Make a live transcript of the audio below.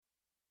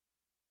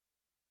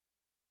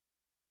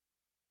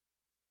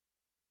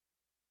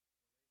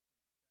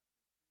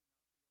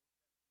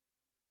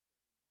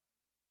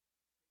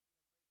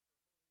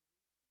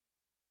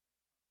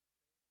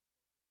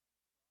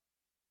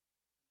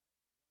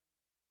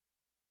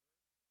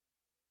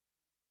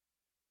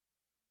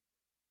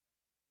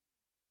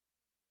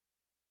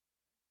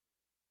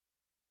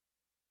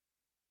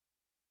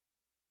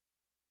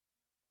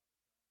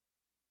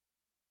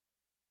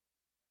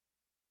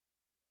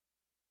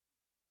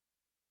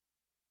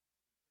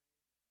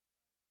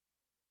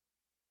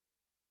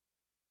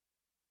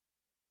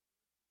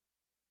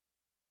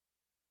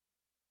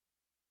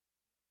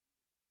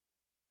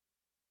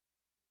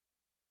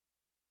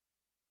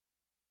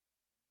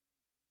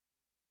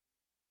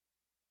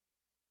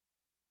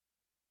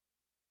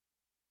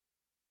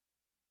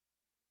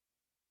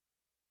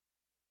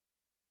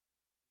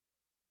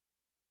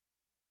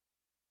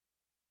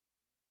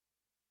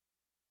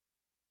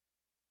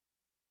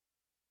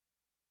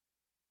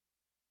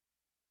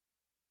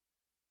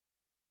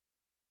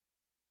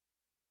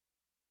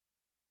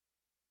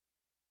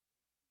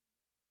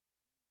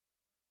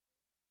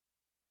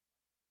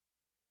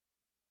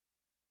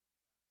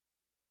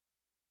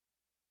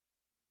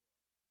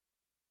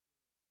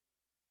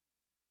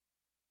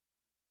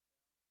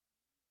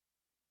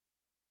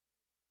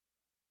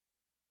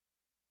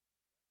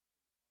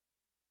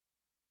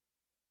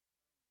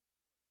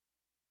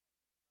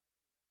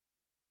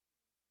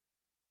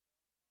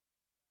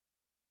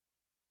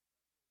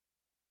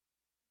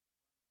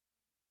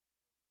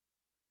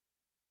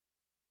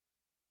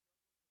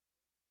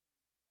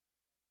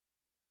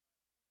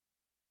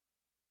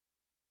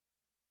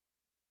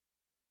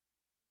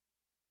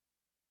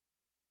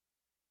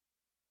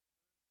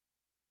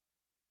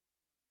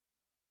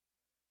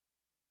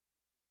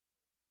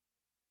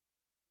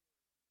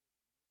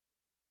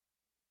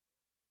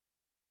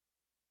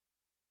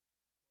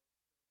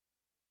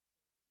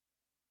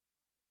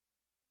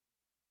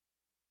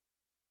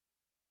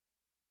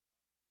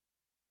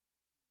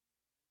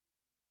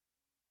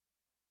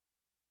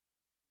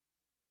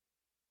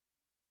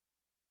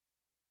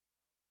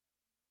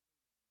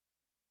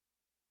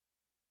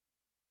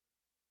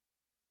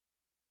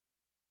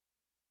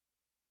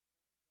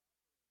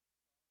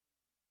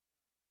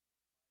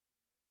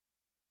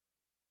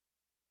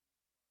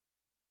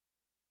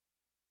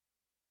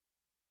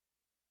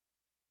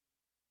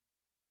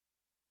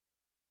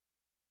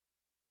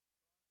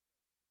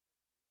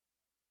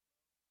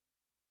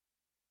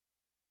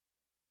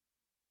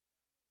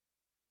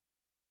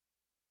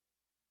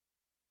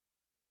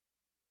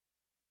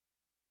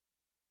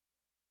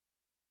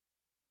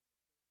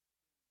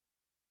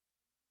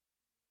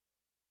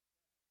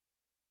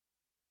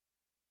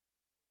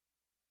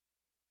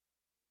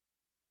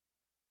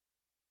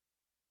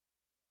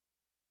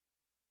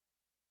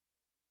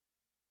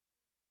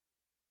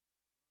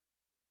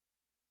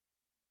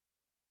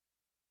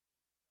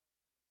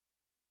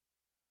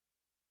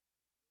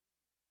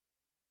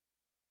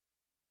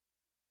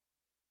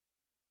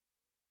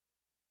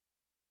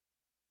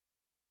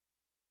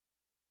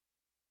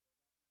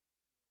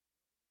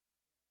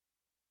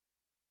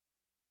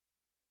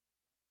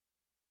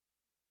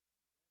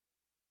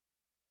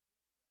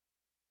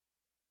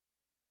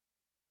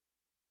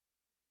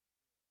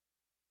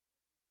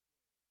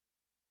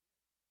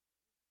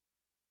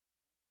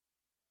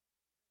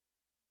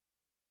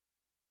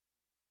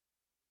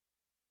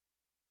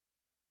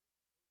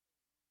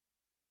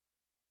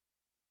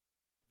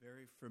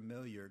very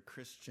familiar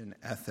Christian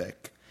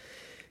ethic.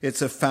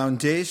 It's a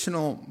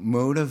foundational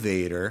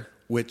motivator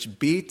which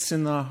beats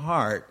in the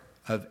heart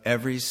of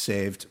every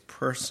saved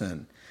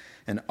person.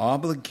 An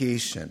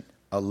obligation,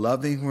 a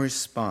loving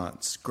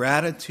response,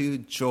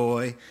 gratitude,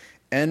 joy,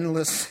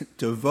 endless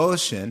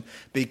devotion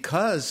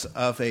because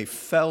of a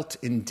felt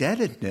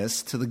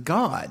indebtedness to the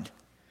God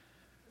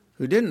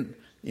who didn't,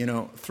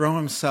 throw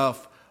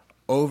himself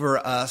over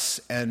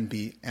us and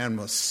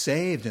was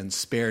saved and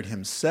spared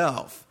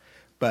himself,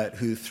 but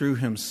who threw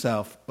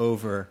himself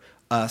over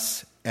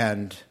us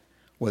and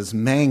was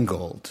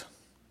mangled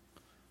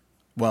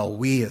while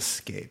we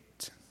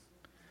escaped.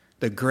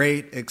 The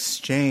great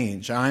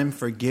exchange. I'm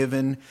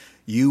forgiven,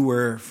 you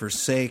were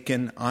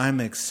forsaken. I'm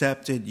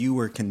accepted, you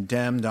were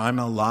condemned. I'm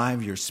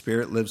alive, your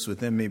spirit lives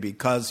within me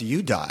because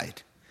you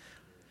died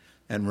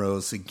and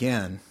rose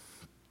again.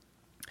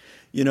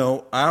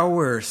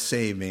 Our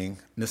saving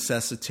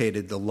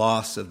necessitated the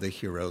loss of the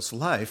hero's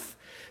life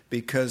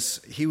because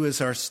he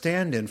was our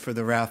stand-in for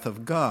the wrath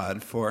of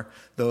God for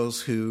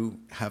those who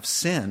have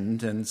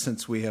sinned. And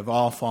since we have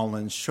all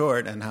fallen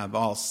short and have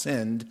all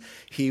sinned,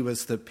 he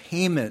was the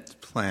payment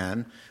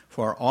plan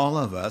for all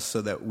of us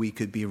so that we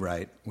could be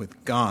right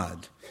with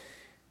God.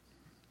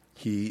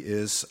 He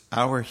is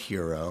our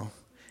hero,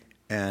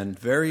 and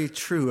very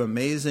true,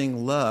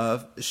 amazing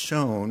love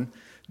shown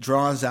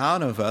draws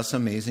out of us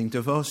amazing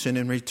devotion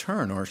in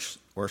return,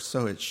 or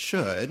so it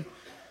should.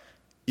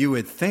 You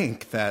would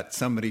think that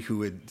somebody who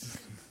would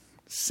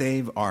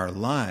save our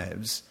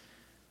lives,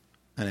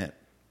 and it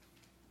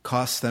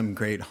costs them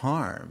great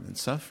harm and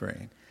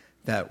suffering,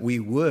 that we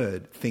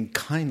would think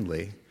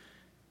kindly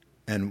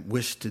and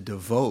wish to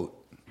devote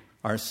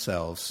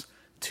ourselves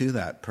to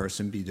that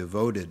person, be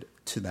devoted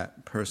to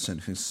that person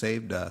who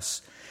saved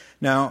us.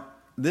 Now,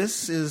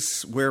 this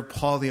is where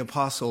Paul the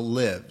Apostle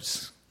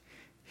lives.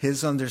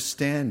 His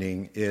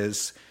understanding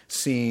is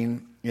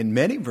seen in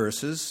many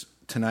verses,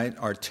 tonight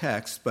our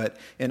text, but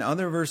in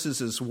other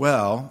verses as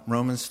well.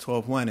 Romans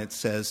 12:1, it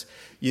says,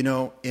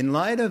 in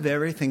light of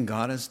everything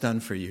God has done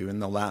for you in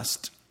the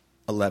last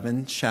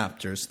 11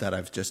 chapters that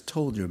I've just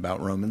told you about,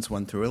 Romans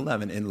 1 through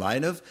 11, in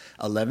light of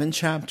 11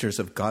 chapters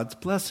of God's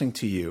blessing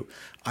to you,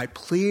 I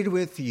plead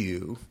with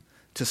you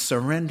to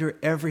surrender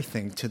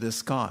everything to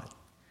this God,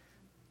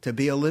 to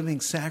be a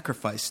living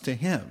sacrifice to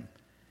him.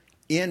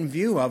 In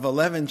view of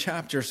 11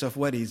 chapters of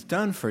what he's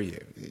done for you.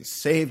 He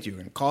saved you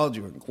and called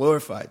you and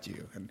glorified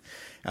you. And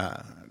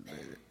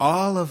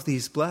all of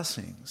these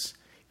blessings.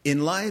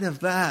 In light of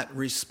that,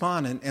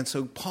 respond. And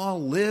so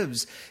Paul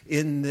lives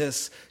in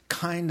this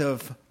kind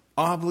of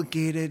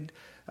obligated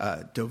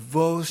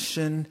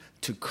devotion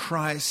to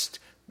Christ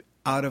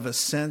out of a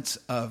sense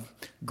of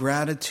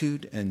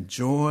gratitude and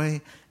joy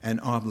and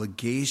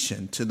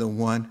obligation to the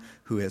one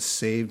who has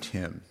saved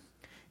him.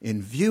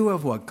 In view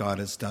of what God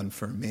has done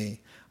for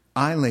me,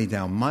 I lay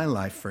down my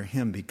life for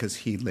him because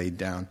he laid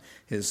down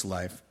his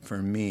life for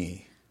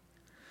me.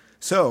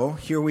 So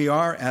here we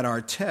are at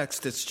our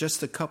text. It's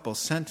just a couple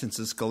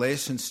sentences.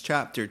 Galatians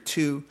chapter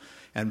 2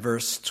 and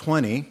verse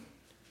 20.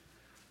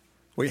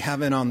 We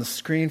have it on the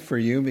screen for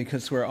you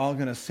because we're all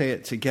going to say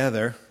it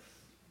together.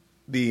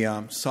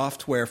 The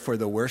software for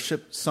the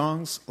worship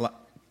songs.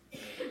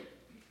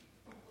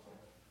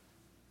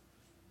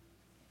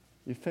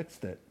 You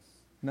fixed it.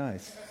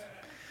 Nice.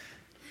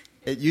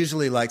 It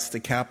usually likes to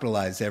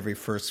capitalize every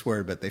first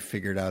word, but they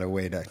figured out a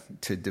way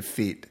to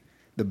defeat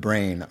the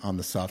brain on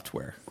the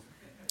software.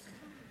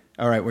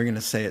 All right, we're going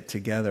to say it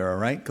together, all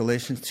right?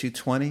 Galatians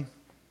 2:20.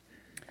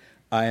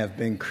 I have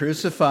been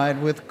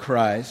crucified with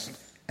Christ,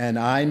 and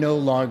I no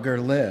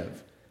longer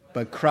live,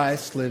 but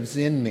Christ lives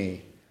in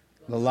me.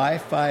 The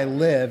life I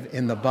live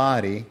in the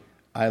body,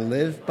 I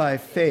live by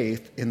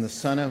faith in the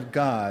Son of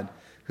God,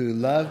 who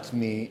loved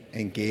me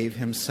and gave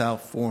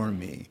himself for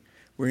me.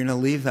 We're going to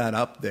leave that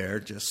up there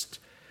just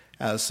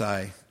as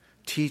I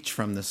teach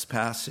from this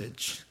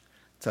passage.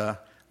 It's a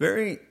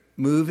very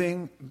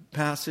moving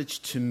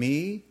passage to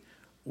me,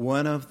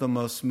 one of the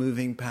most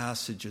moving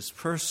passages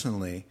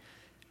personally,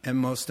 and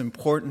most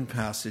important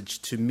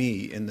passage to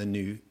me in the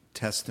New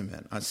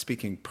Testament. I'm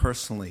speaking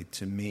personally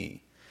to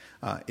me.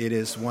 It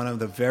is one of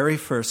the very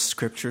first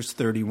scriptures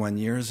 31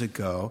 years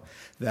ago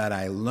that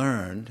I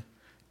learned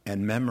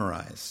and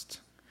memorized.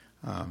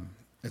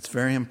 It's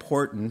very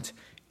important,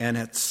 and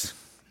it's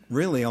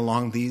really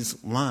along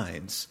these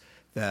lines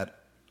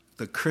that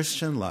the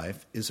Christian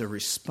life is a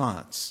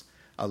response,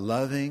 a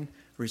loving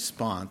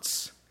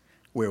response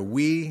where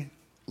we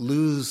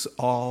lose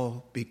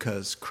all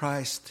because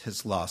Christ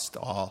has lost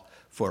all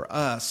for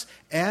us,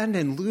 and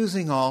in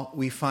losing all,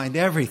 we find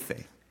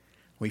everything.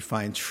 We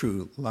find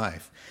true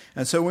life.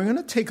 And so we're going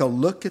to take a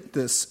look at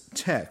this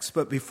text,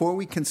 but before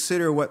we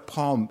consider what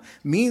Paul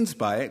means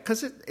by it,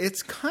 because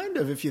it's kind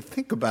of, if you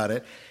think about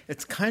it,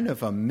 it's kind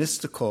of a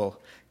mystical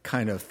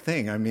kind of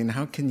thing. I mean,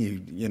 how can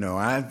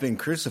I've been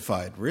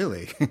crucified,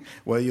 really?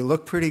 Well, you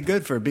look pretty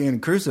good for being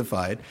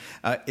crucified.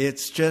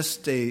 It's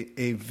just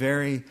a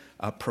very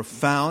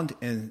profound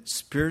and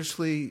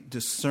spiritually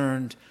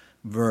discerned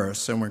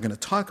verse, and we're going to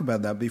talk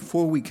about that.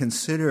 Before we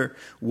consider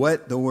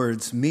what the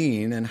words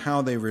mean and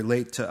how they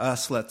relate to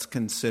us, let's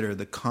consider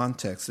the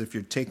context. If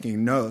you're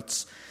taking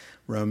notes,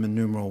 Roman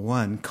numeral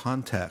 1,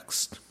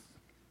 context.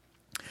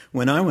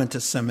 When I went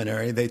to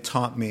seminary, they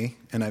taught me,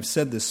 and I've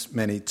said this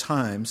many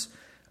times,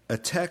 a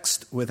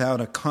text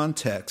without a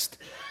context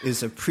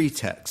is a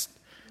pretext.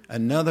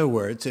 In other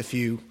words, if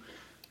you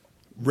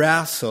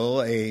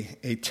wrestle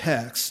a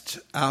text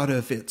out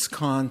of its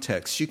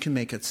context, you can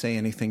make it say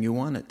anything you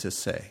want it to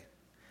say.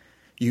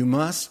 You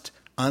must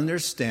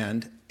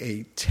understand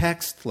a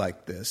text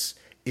like this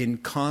in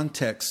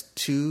context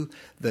to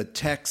the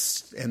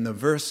text and the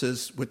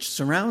verses which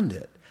surround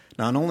it.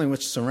 Not only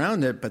which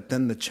surround it, but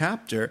then the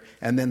chapter,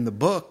 and then the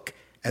book,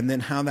 and then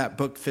how that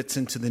book fits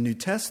into the New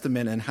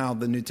Testament and how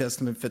the New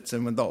Testament fits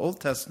in with the Old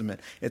Testament.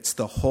 It's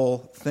the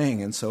whole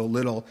thing. And so a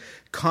little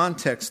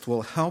context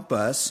will help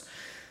us.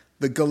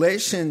 The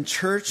Galatian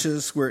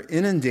churches were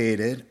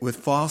inundated with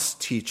false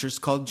teachers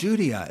called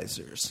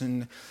Judaizers,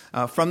 and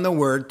from the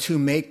word to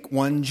make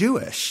one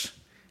Jewish.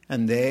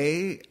 And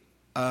they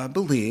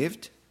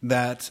believed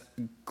that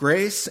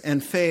grace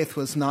and faith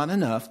was not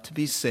enough to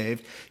be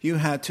saved. You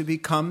had to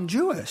become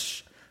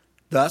Jewish,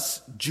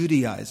 thus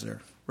Judaizer,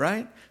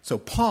 right? So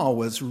Paul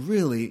was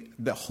really,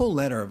 the whole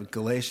letter of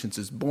Galatians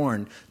is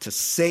born to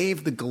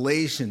save the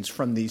Galatians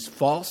from these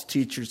false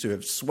teachers who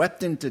have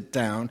swept into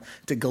town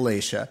to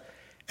Galatia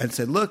and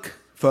said, look,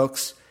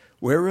 folks,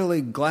 we're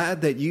really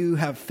glad that you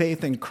have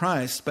faith in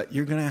Christ, but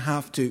you're going to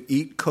have to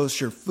eat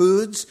kosher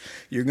foods.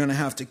 You're going to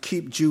have to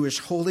keep Jewish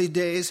holy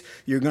days.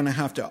 You're going to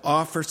have to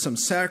offer some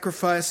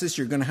sacrifices.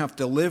 You're going to have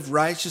to live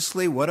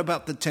righteously. What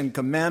about the 10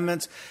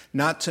 Commandments?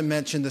 Not to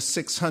mention the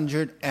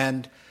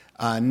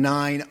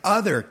 609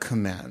 other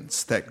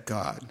commands that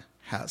God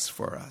has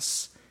for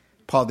us.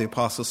 Paul the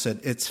Apostle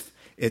said,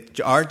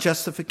 our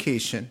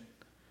justification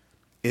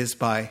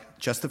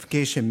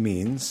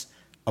means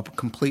a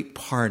complete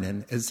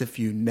pardon, as if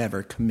you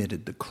never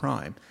committed the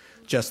crime.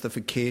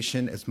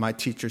 Justification, as my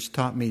teachers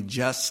taught me,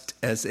 just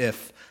as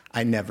if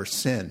I never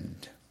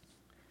sinned.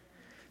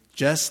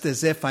 Just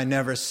as if I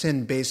never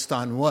sinned based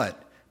on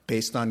what?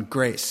 Based on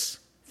grace,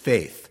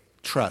 faith,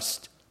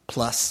 trust,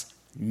 plus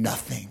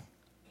nothing.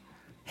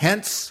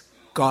 Hence,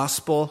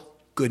 gospel,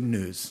 good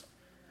news.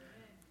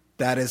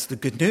 That is the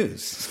good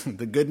news.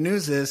 The good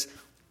news is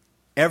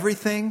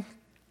everything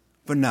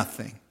for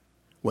nothing.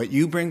 What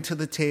you bring to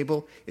the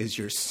table is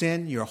your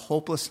sin, your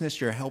hopelessness,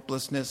 your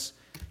helplessness,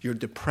 your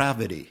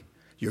depravity,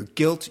 your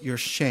guilt, your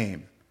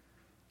shame,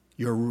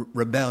 your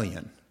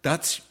rebellion.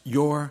 That's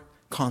your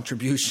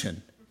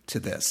contribution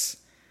to this.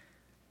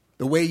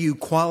 The way you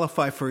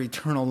qualify for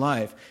eternal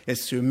life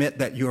is to admit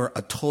that you're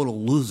a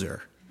total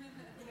loser.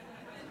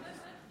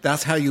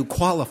 That's how you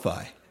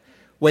qualify.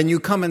 When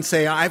you come and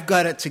say, I've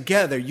got it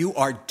together, you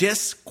are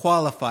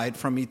disqualified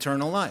from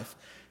eternal life.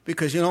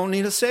 Because you don't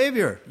need a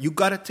savior. You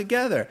got it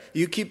together.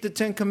 You keep the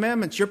 10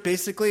 Commandments. You're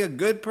basically a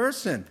good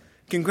person.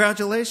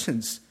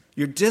 Congratulations.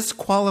 You're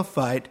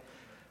disqualified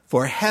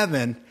for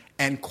heaven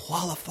and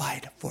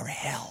qualified for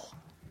hell,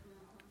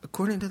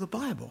 according to the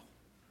Bible.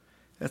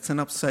 That's an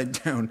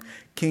upside down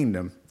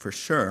kingdom for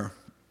sure.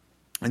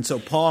 And so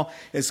Paul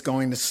is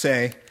going to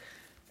say,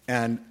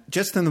 and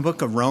just in the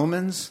book of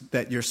Romans,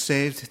 that you're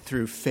saved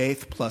through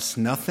faith plus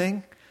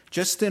nothing.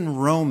 Just in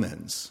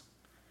Romans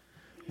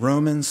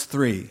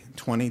 3,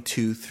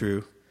 22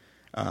 through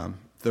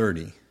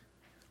 30.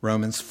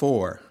 Romans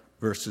 4,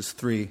 verses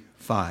 3,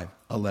 5,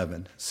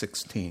 11,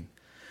 16.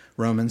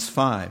 Romans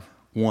 5,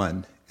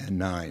 1 and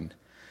 9.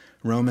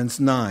 Romans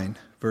 9,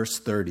 verse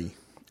 30.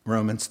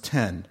 Romans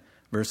 10,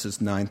 verses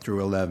 9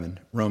 through 11.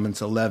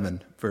 Romans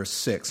 11, verse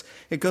 6.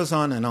 It goes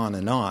on and on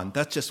and on.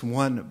 That's just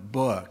one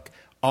book.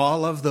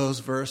 All of those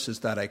verses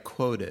that I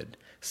quoted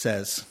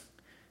says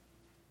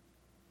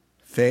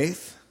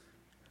faith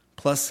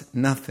plus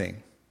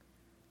nothing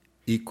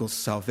equals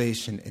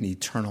salvation and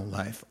eternal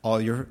life.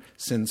 All your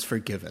sins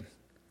forgiven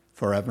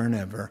forever and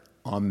ever.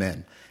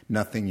 Amen.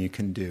 Nothing you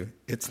can do.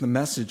 It's the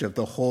message of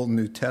the whole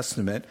New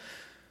Testament.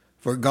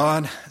 For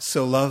God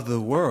so loved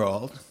the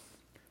world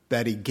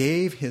that he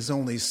gave his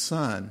only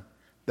Son,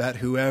 that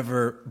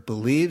whoever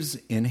believes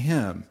in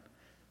him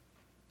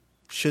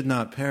should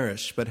not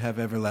perish but have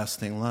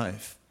everlasting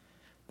life.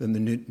 Then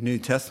the New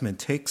Testament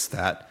takes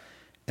that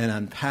and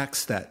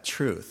unpacks that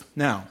truth.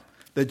 Now,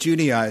 the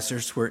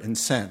Judaizers were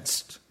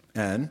incensed.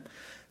 And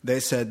they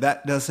said,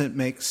 that doesn't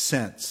make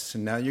sense.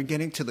 And now you're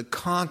getting to the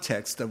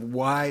context of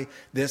why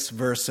this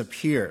verse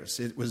appears.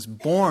 It was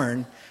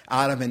born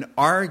out of an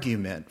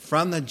argument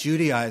from the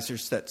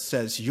Judaizers that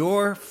says,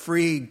 your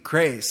free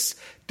grace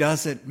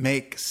doesn't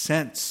make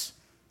sense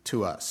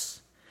to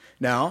us.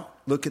 Now,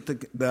 look at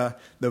the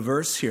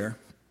verse here.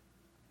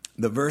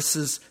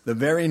 The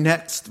very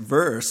next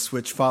verse,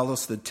 which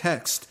follows the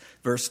text,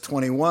 verse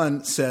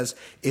 21 says,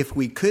 if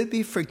we could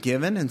be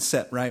forgiven and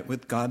set right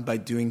with God by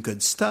doing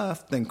good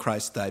stuff, then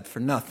Christ died for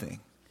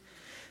nothing.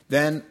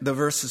 Then the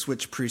verses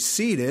which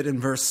preceded, in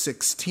verse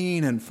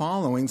 16 and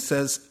following,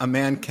 says a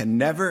man can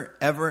never,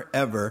 ever,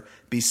 ever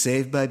be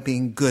saved by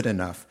being good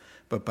enough,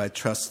 but by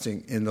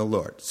trusting in the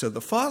Lord. So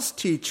the false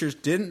teachers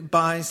didn't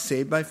buy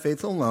saved by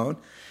faith alone.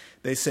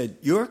 They said,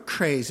 you're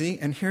crazy,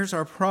 and here's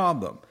our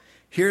problem.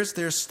 Here's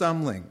their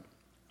stumbling.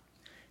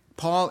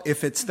 Paul,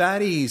 if it's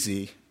that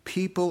easy,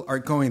 people are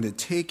going to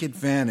take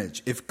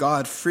advantage. If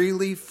God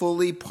freely,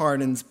 fully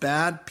pardons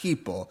bad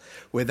people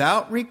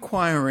without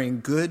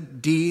requiring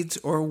good deeds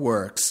or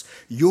works,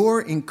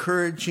 you're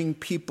encouraging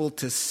people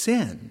to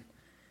sin.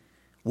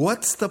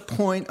 What's the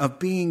point of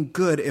being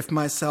good if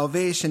my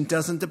salvation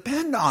doesn't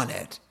depend on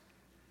it?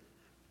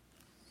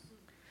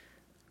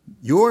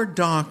 Your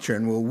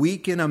doctrine will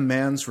weaken a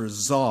man's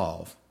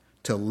resolve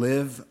to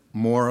live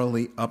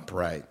morally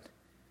upright.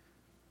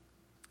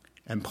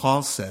 And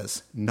Paul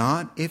says,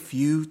 not if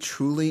you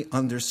truly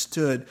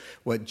understood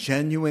what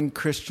genuine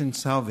Christian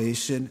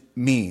salvation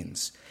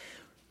means.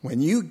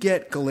 When you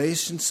get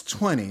Galatians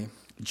 20,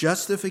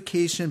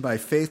 justification by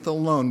faith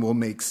alone will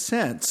make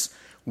sense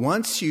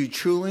once you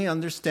truly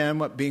understand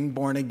what being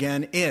born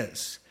again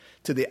is.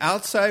 To the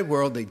outside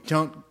world, they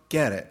don't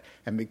get it.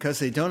 And because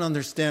they don't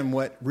understand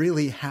what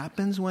really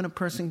happens when a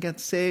person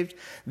gets saved,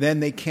 then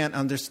they can't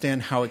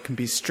understand how it can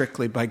be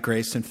strictly by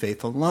grace and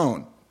faith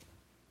alone.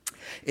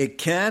 It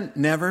can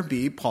never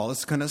be, Paul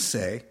is going to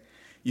say,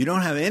 you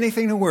don't have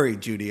anything to worry,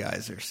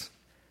 Judaizers.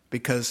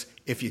 Because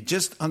if you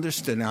just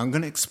understood, now I'm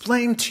going to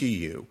explain to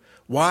you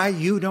why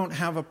you don't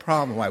have a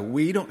problem, why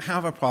we don't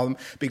have a problem,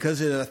 because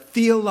it's a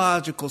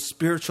theological,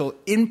 spiritual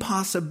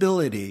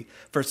impossibility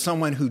for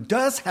someone who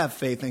does have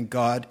faith in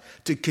God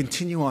to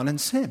continue on in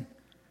sin.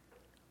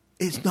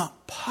 It's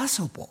not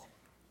possible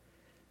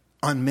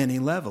on many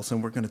levels,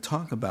 and we're going to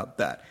talk about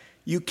that.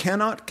 You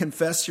cannot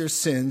confess your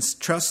sins,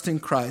 trust in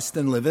Christ,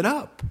 and live it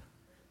up.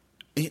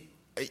 We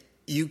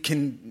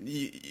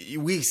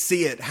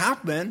see it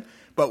happen,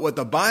 but what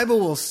the Bible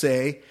will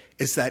say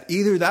is that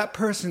either that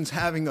person's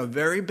having a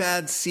very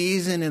bad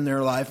season in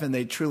their life and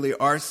they truly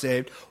are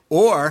saved,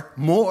 or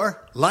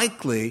more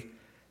likely,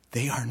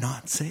 they are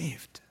not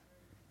saved.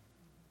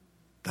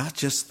 That's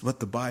just what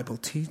the Bible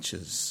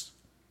teaches.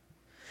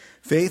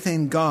 Faith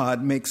in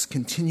God makes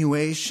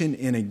continuation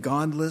in a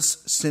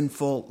godless,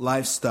 sinful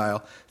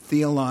lifestyle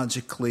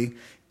theologically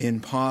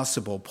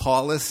impossible.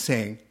 Paul is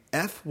saying,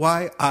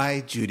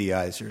 FYI,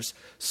 Judaizers,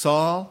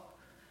 Saul,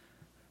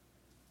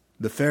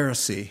 the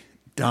Pharisee,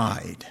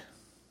 died.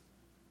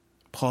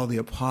 Paul the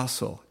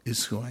Apostle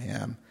is who I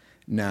am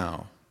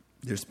now.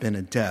 There's been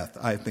a death.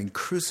 I've been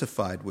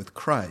crucified with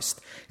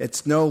Christ.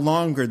 It's no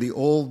longer the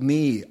old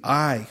me,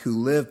 I who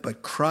live,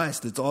 but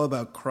Christ. It's all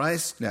about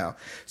Christ now.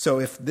 So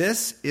if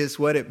this is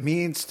what it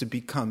means to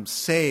become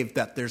saved,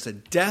 that there's a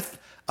death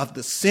of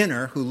the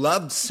sinner who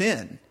loved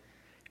sin,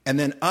 and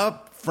then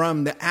up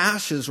from the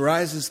ashes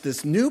rises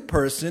this new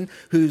person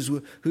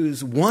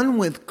who's one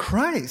with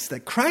Christ,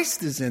 that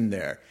Christ is in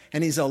there,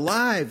 and he's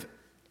alive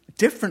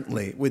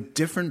differently with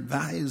different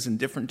values and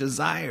different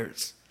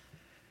desires.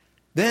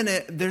 Then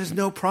there's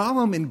no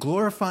problem in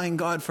glorifying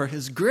God for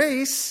his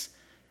grace,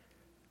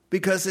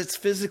 because it's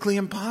physically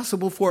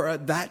impossible for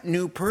that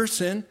new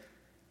person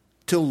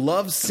to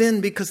love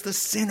sin because the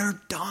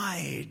sinner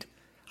died.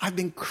 I've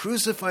been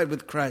crucified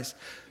with Christ.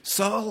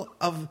 Saul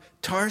of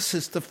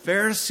Tarsus, the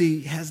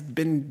Pharisee, has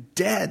been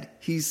dead.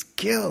 He's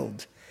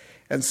killed.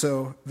 And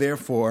so,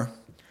 therefore,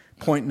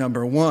 point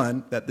number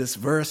one that this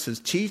verse is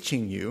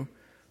teaching you,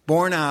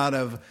 born out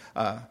of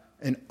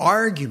an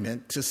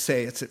argument to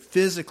say it's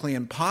physically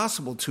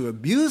impossible to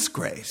abuse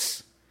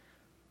grace,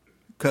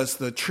 because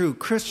the true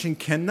Christian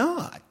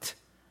cannot.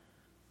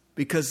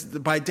 Because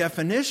by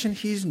definition,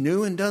 he's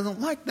new and doesn't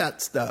like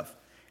that stuff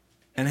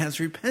and has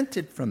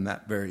repented from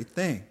that very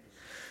thing.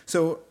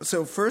 So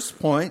first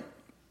point,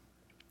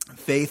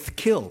 faith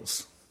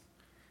kills.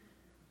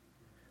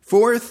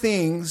 4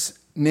 things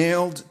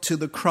nailed to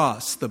the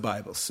cross, the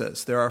Bible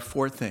says. There are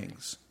 4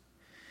 things.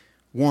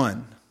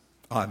 1,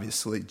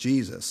 obviously,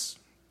 Jesus.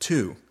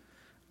 2,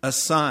 a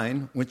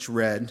sign which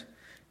read,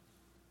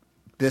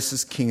 "This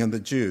is King of the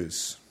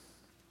Jews."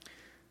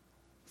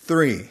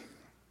 3,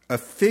 a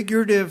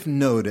figurative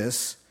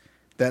notice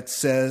that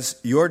says,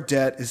 "Your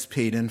debt is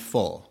paid in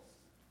full."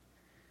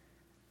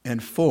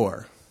 And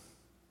 4,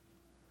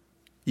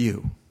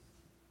 you.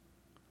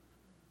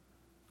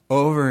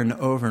 Over and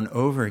over and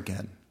over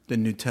again, the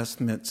New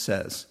Testament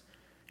says,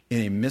 in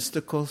a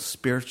mystical,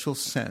 spiritual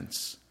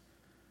sense,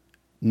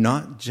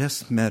 not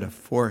just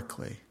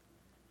metaphorically,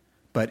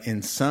 but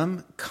in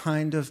some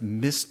kind of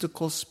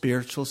mystical,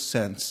 spiritual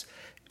sense,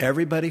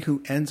 everybody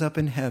who ends up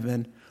in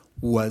heaven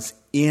was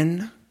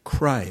in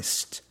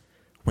Christ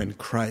when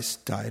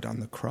Christ died on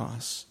the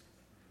cross.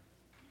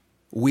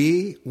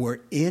 We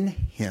were in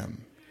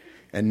him.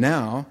 And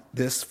now,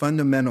 this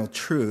fundamental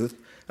truth,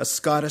 a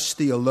Scottish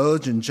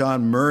theologian,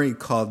 John Murray,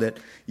 called it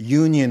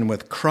union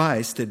with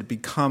Christ. It had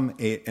become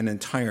an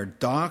entire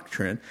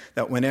doctrine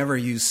that whenever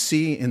you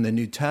see in the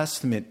New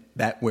Testament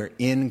that we're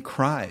in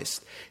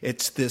Christ,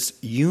 it's this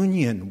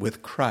union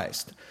with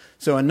Christ.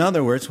 So in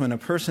other words, when a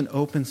person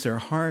opens their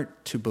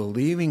heart to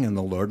believing in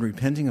the Lord,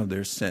 repenting of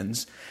their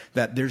sins,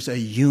 that there's a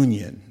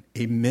union.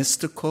 A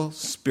mystical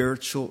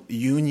spiritual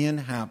union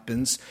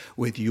happens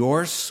with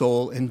your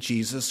soul and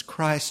Jesus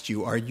Christ.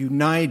 You are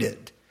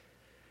united.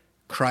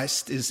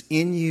 Christ is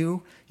in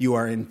you. You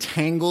are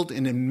entangled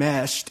and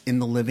enmeshed in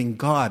the living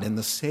God and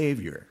the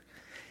Savior.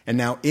 And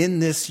now in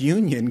this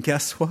union,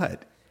 guess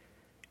what?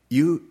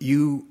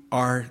 You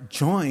are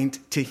joined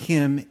to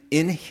him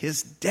in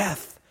his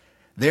death.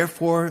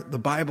 Therefore, the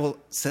Bible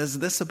says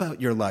this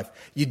about your life.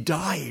 You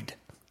died.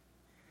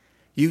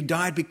 You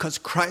died because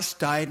Christ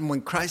died. And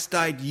when Christ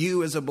died,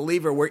 you as a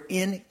believer were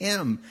in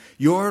him.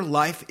 Your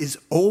life is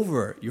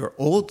over. Your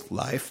old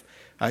life,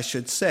 I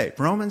should say.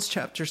 Romans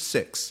chapter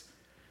 6,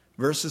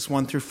 verses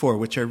 1 through 4,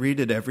 which I read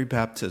at every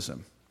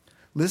baptism.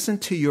 Listen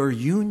to your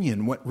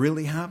union, what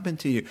really happened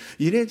to you.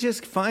 You didn't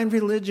just find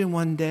religion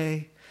one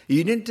day.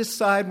 You didn't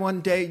decide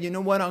one day, you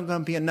know what, I'm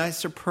going to be a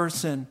nicer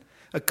person,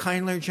 a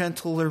kinder,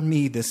 gentler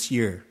me this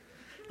year.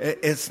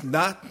 It's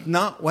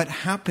not what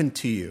happened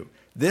to you.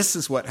 This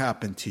is what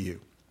happened to you.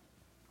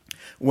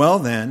 Well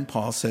then,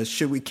 Paul says,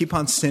 should we keep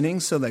on sinning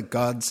so that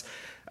God's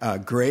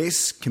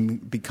grace can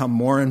become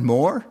more and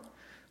more?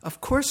 Of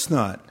course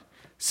not.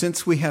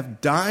 Since we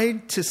have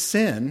died to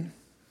sin,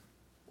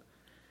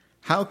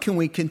 how can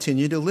we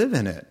continue to live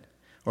in it?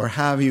 Or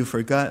have you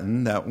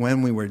forgotten that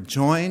when we were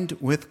joined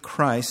with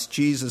Christ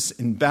Jesus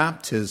in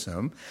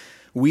baptism,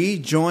 we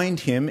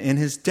joined him in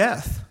his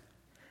death?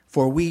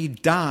 For we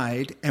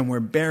died and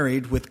were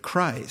buried with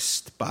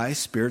Christ by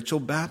spiritual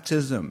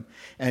baptism.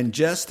 And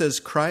just as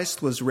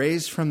Christ was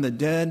raised from the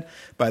dead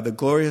by the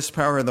glorious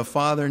power of the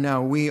Father,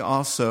 now we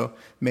also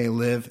may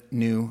live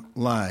new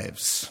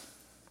lives.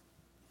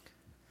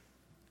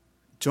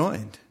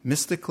 Joined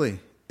mystically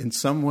in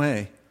some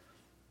way.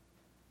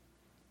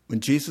 When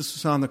Jesus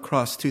was on the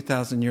cross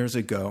 2,000 years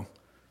ago,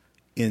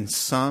 in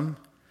some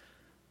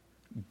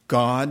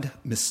God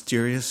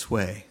mysterious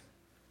way,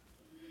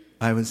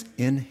 I was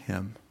in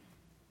him.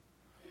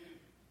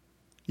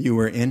 You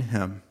were in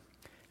him,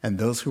 and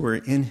those who were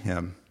in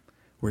him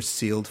were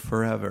sealed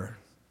forever.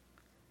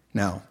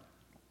 Now,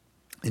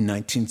 in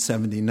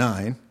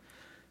 1979,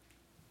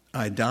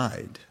 I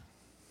died.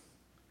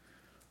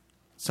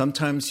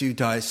 Sometimes you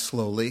die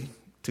slowly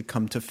to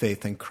come to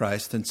faith in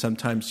Christ, and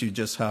sometimes you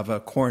just have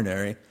a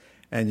coronary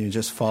and you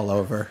just fall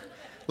over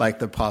like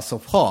the Apostle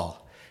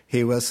Paul.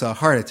 He was a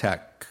heart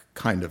attack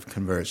kind of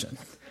conversion.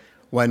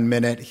 One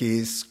minute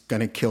he's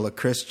going to kill a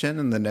Christian,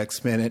 and the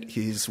next minute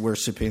he's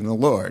worshiping the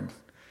Lord,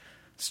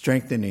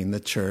 strengthening the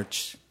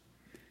church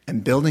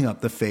and building up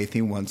the faith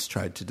he once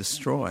tried to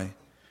destroy.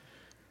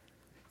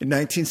 In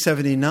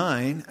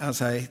 1979,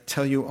 as I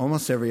tell you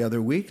almost every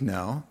other week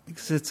now,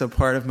 because it's a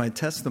part of my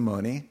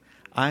testimony,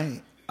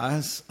 I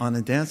was on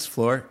a dance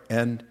floor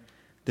and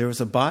there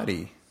was a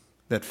body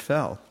that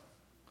fell.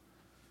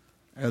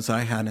 As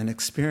I had an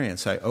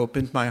experience, I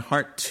opened my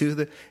heart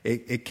to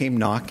it came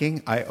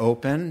knocking. I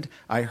opened,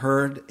 I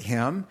heard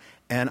him,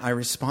 and I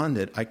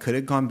responded. I could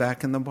have gone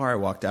back in the bar. I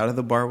walked out of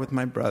the bar with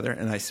my brother,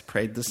 and I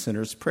prayed the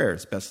sinner's prayer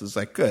as best as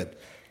I could.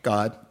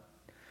 God,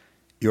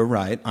 you're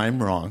right.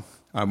 I'm wrong.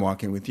 I'm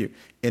walking with you.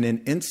 In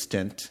an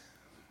instant,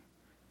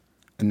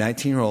 a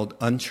 19-year-old,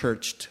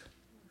 unchurched,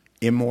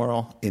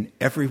 immoral in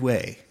every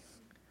way,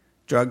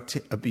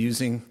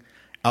 drug-abusing,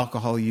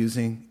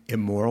 alcohol-using,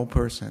 immoral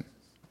person,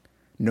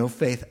 no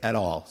faith at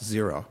all,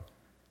 zero,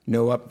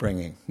 no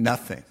upbringing,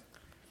 nothing.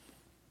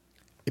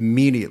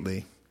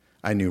 Immediately,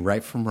 I knew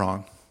right from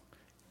wrong.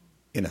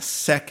 In a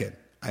second,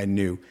 I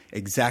knew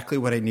exactly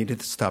what I needed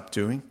to stop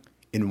doing.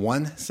 In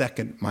 1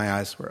 second, my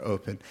eyes were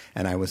open,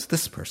 and I was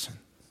this person.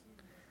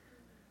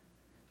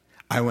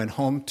 I went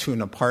home to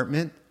an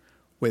apartment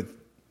with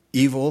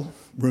evil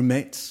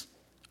roommates.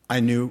 I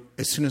knew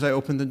as soon as I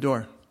opened the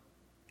door,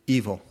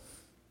 evil.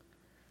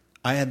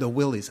 I had the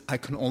willies. I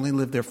could only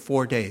live there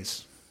 4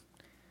 days.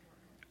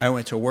 I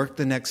went to work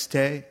the next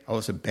day. I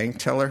was a bank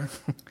teller.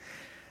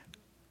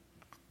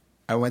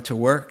 I went to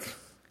work.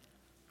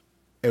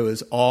 It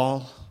was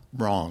all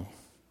wrong.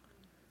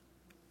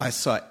 I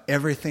saw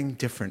everything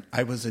different.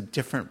 I was a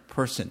different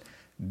person.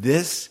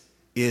 This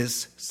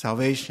is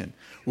salvation.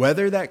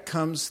 Whether that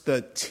comes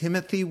the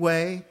Timothy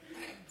way,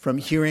 from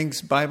hearing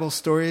Bible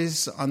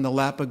stories on the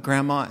lap of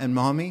grandma and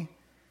mommy,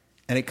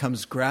 and it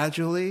comes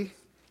gradually,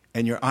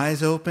 and your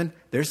eyes open,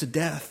 there's a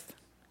death.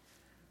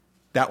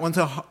 That one's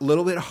a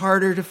little bit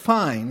harder to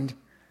find.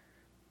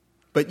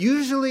 But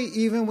usually,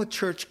 even with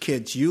church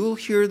kids, you'll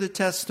hear the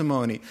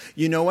testimony.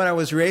 You know what, I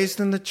was raised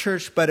in the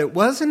church, but it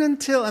wasn't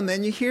until, and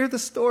then you hear the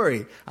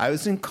story. I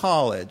was in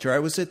college, or I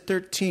was at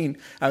 13.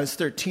 I was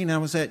 13, I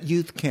was at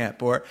youth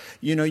camp. Or,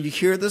 you know, you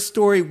hear the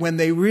story when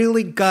they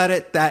really got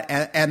it,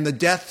 and the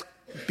death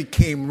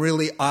became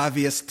really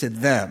obvious to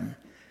them.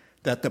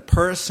 That the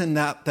person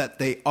that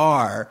they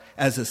are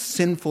as a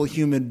sinful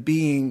human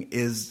being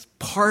is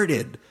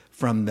parted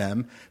from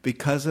them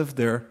because of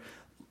their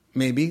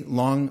maybe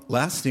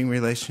long-lasting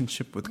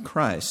relationship with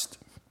Christ.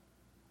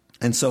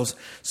 And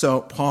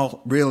so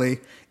Paul really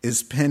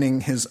is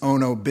penning his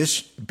own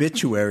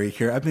obituary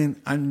here.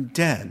 I'm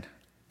dead.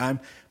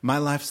 My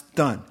life's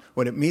done.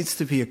 What it means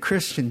to be a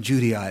Christian,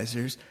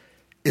 Judaizers,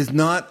 is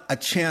not a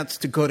chance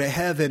to go to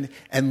heaven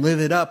and live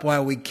it up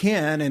while we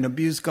can and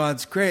abuse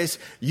God's grace.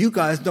 You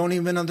guys don't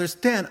even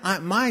understand.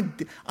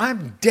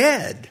 I'm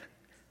dead.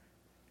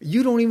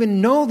 You don't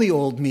even know the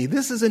old me.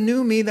 This is a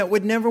new me that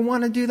would never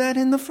want to do that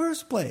in the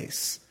first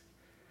place.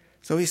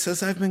 So he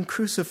says, I've been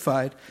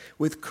crucified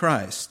with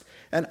Christ.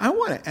 And I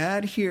want to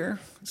add here,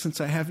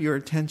 since I have your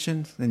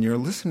attention and you're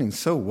listening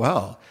so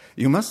well,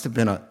 you must have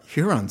been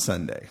here on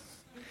Sunday.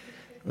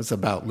 It was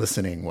about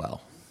listening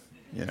well,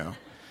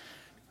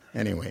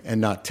 Anyway, and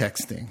not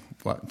texting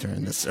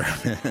during the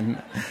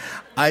sermon.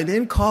 I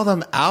didn't call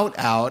them out.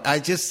 I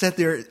just said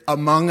they're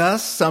among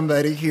us,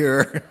 somebody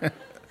here.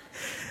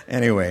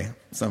 Anyway,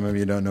 some of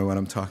you don't know what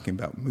I'm talking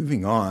about.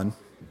 Moving on.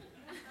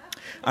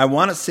 I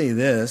want to say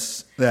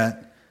this,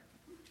 that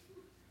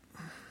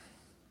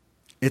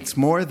it's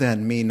more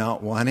than me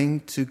not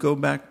wanting to go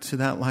back to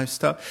that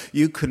lifestyle.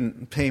 You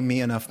couldn't pay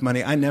me enough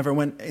money. I never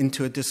went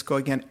into a disco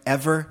again,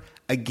 ever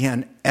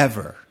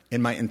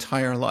in my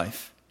entire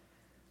life.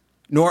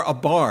 Nor a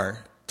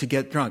bar to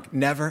get drunk.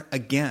 Never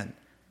again.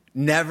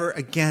 Never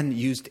again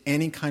used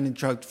any kind of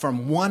drug.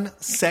 From 1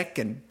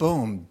 second,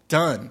 boom,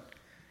 done.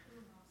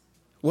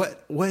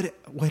 What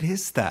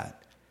is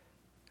that?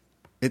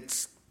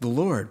 It's the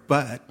Lord.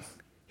 But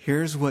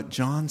here's what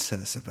John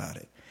says about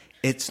it.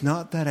 It's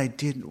not that I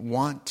didn't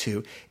want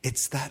to.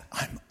 It's that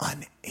I'm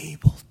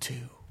unable to.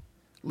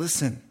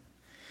 Listen.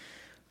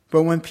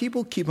 But when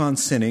people keep on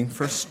sinning,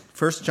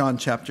 1 John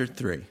chapter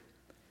 3,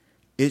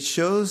 it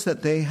shows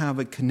that they have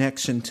a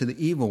connection to the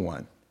evil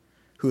one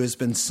who has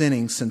been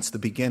sinning since the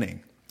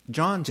beginning.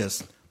 John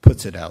just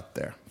puts it out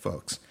there,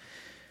 folks.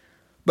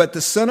 But the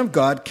Son of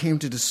God came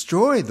to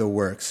destroy the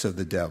works of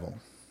the devil.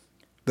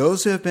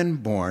 Those who have been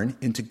born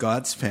into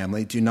God's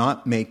family do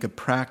not make a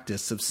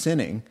practice of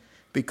sinning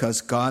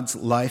because God's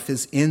life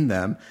is in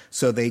them,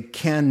 so they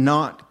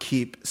cannot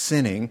keep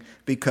sinning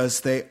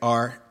because they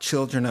are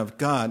children of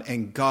God,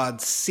 and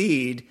God's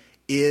seed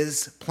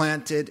is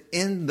planted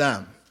in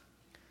them.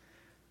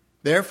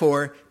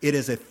 Therefore, it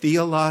is a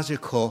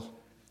theological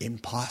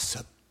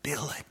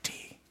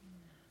impossibility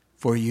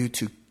for you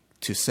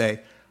to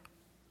say,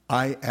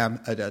 I am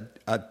an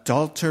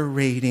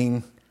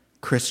adulterating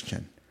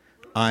Christian.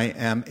 I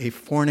am a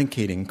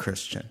fornicating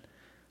Christian.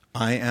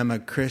 I am a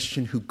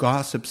Christian who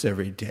gossips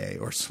every day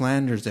or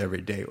slanders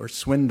every day or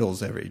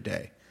swindles every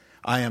day.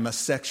 I am a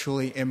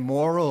sexually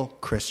immoral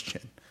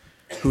Christian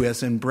who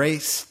has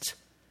embraced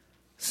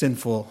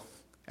sinful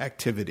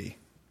activity.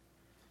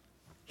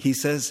 He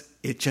says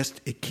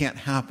it can't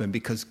happen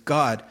because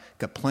God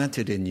got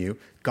planted in you.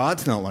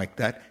 God's not like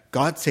that.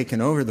 God's taken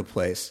over the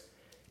place.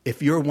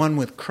 If you're one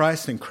with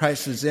Christ and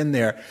Christ is in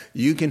there,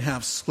 you can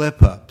have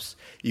slip-ups.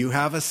 You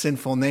have a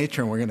sinful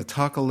nature, and we're going to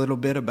talk a little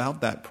bit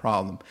about that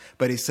problem.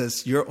 But he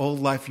says, your old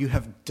life, you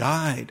have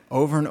died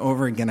over and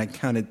over again. I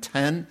counted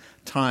 10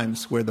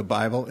 times where the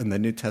Bible in the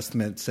New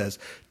Testament says,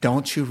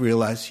 don't you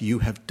realize you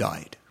have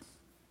died?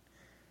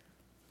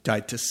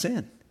 Died to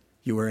sin.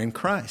 You were in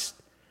Christ.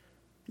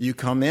 You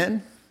come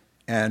in,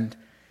 and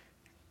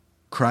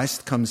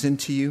Christ comes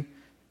into you,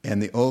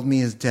 and the old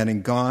me is dead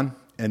and gone,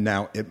 and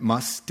now it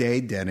must stay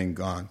dead and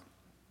gone.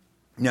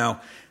 Now,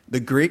 the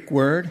Greek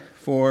word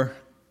for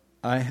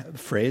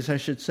phrase, I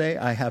should say,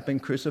 I have been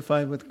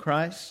crucified with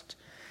Christ,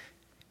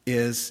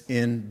 is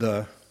in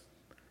the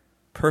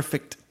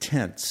perfect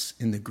tense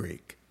in the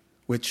Greek,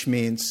 which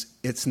means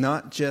it's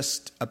not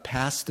just a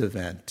past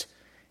event.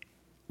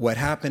 What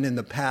happened in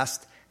the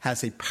past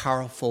has a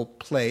powerful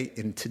play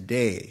in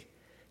today,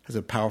 has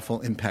a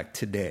powerful impact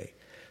today.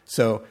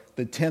 So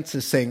the tense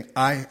is saying,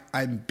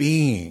 I'm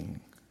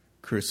being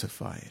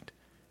crucified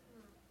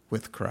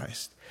with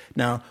Christ.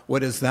 Now, what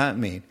does that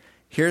mean?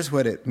 Here's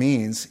what it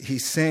means.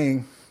 He's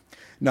saying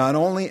not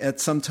only at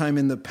some time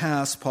in the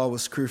past Paul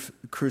was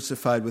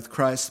crucified with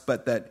Christ,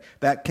 but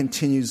that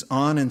continues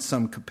on in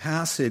some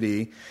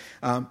capacity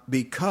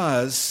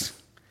because,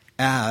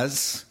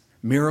 as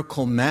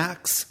Miracle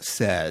Max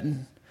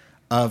said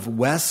of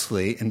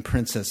Wesley in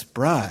Princess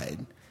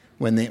Bride,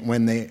 when they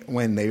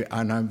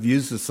and I've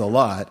used this a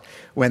lot,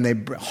 when they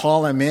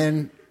haul him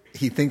in,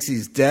 he thinks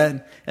he's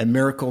dead, and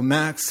Miracle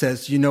Max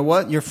says, you know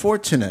what? You're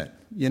fortunate.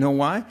 You know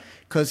why?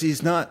 Because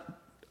he's not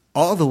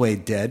all the way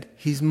dead,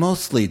 he's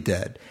mostly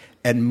dead.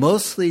 And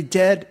mostly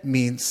dead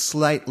means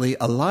slightly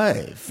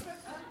alive.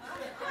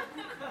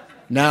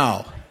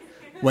 Now,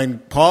 when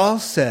Paul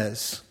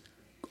says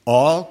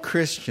all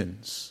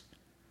Christians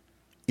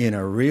in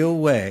a real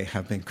way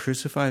have been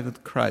crucified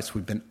with Christ,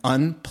 we've been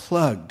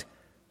unplugged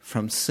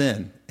from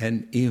sin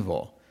and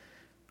evil,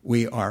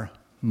 we are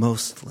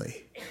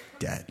mostly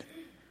dead,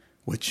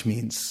 which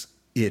means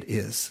it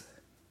is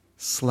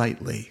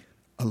slightly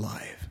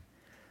alive.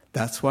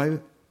 That's why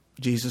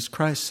Jesus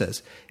Christ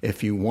says,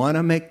 if you want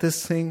to make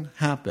this thing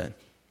happen,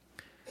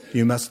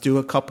 you must do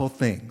a couple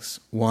things.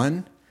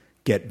 One,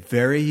 get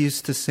very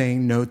used to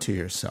saying no to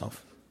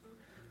yourself.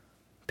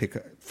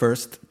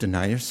 First,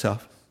 deny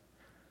yourself.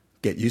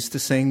 Get used to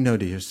saying no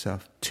to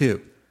yourself.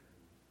 2,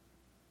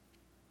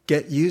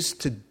 get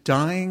used to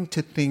dying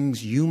to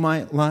things you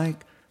might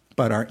like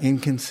but are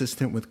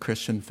inconsistent with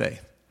Christian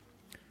faith.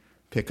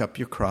 pick up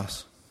your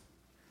cross,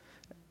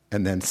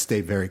 and then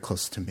stay very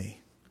close to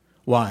me.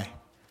 Why?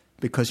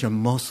 Because you're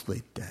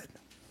mostly dead,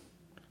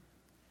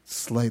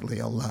 slightly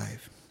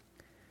alive.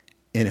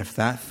 And if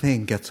that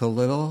thing gets a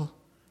little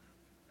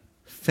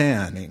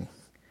fanning,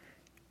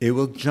 it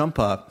will jump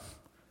up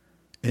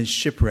and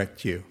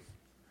shipwreck you.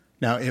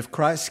 Now, if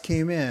Christ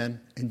came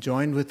in and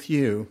joined with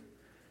you,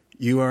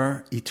 you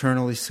are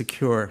eternally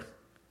secure.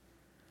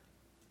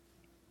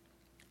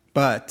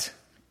 But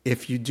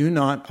if you do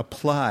not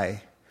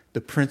apply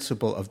the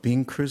principle of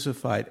being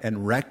crucified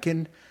and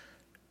reckon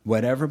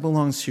whatever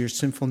belongs to your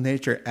sinful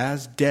nature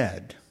as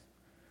dead,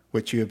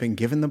 which you have been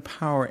given the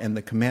power and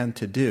the command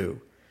to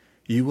do,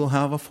 you will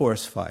have a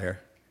forest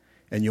fire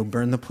and you'll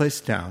burn the place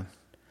down,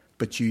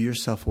 but you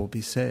yourself will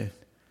be saved.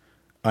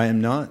 I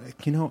am not,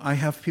 I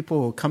have people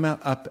who will come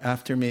up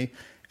after me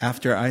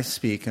after I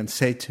speak and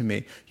say to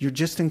me, you're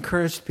just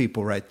encouraged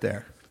people right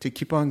there to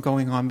keep on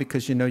going on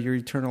because you know you're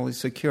eternally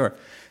secure.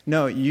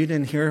 No, you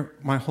didn't hear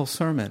my whole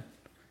sermon.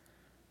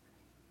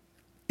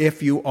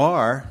 If you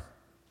are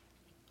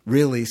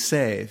really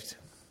saved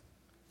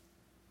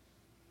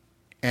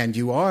and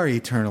you are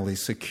eternally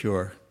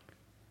secure,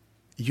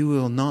 you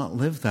will not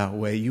live that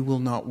way. You will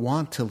not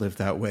want to live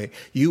that way.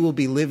 You will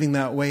be living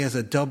that way as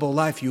a double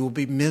life. You will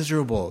be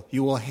miserable.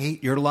 You will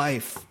hate your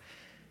life.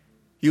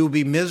 You will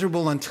be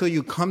miserable until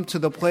you come to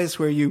the place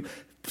where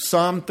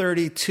Psalm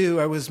 32,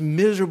 I was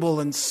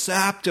miserable and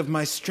sapped of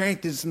my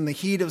strength as in the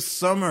heat of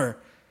summer.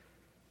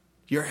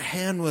 Your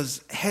hand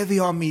was heavy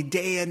on me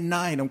day and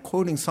night. I'm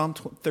quoting Psalm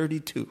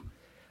 32.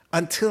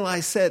 Until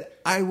I said,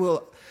 I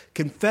will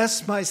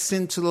confess my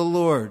sin to the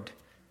Lord.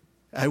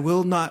 I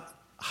will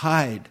not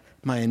hide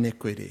my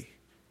iniquity.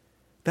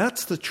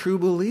 That's the true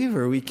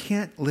believer. We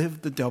can't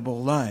live the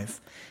double life.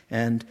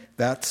 And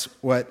that's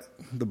what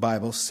the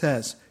Bible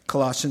says.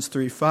 Colossians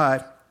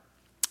 3:5,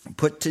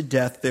 put to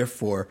death,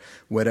 therefore,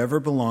 whatever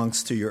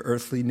belongs to your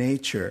earthly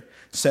nature,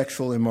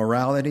 sexual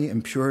immorality,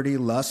 impurity,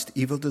 lust,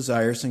 evil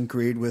desires, and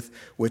greed, with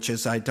which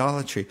is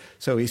idolatry.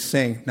 So he's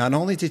saying, not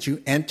only did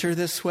you enter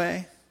this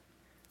way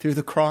through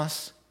the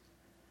cross,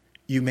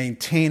 you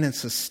maintain and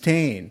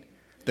sustain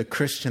the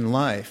Christian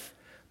life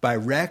by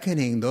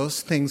reckoning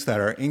those things that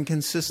are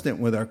inconsistent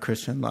with our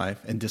Christian life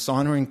and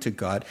dishonoring to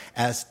God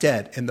as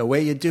dead. And the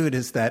way you do it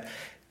is that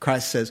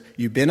Christ says,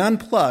 you've been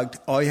unplugged.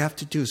 All you have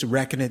to do is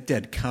reckon it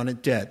dead, count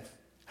it dead.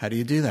 How do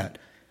you do that?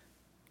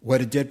 What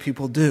do dead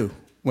people do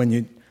when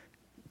you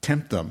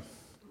tempt them?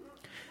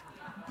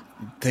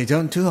 They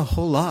don't do a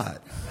whole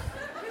lot.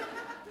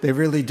 They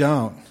really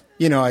don't.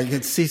 I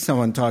could see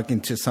someone talking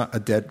to a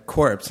dead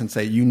corpse and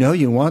say,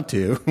 you want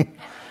to.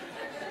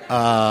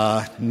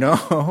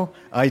 No,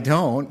 I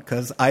don't,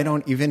 because I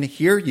don't even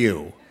hear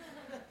you.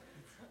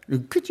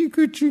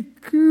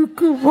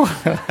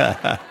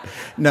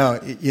 No,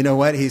 you know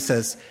what? He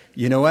says,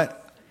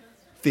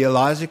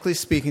 Theologically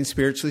speaking,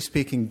 spiritually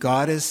speaking,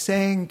 God is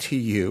saying to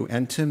you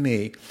and to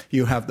me,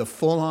 you have the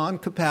full-on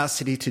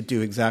capacity to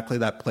do exactly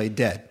that, play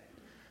dead.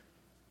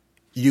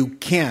 You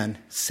can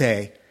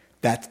say,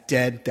 that's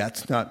dead,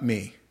 that's not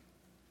me.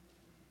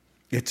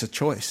 It's a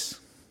choice.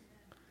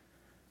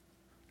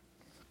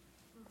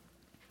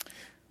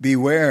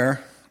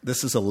 Beware,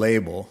 this is a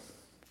label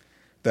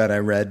that I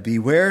read,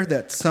 beware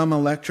that some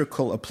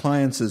electrical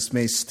appliances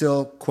may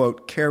still,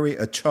 quote, carry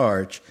a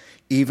charge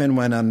even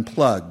when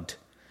unplugged.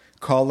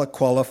 Call a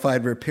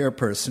qualified repair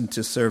person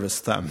to service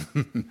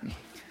them.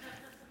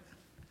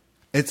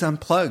 It's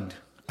unplugged.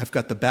 I've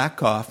got the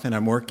back off and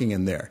I'm working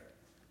in there.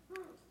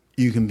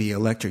 You can be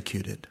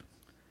electrocuted.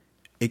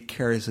 It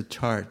carries a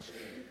charge.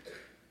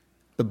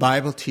 The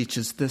Bible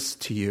teaches this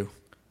to you.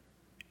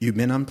 You've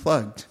been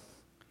unplugged.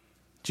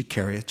 You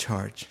carry a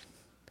charge.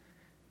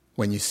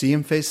 When you see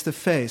him face to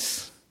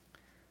face,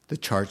 the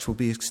charge will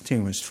be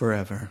extinguished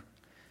forever.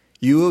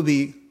 You will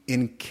be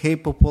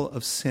incapable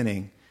of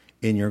sinning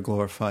in your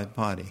glorified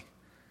body.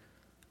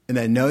 And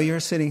I know you're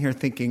sitting here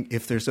thinking,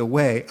 if there's a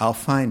way, I'll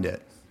find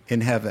it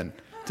in heaven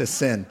to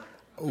sin.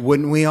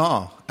 Wouldn't we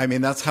all? I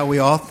mean, that's how we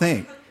all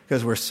think,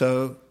 because we're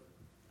so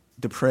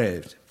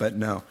depraved. But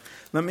no.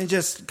 Let me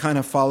just kind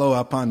of follow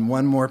up on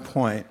one more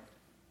point.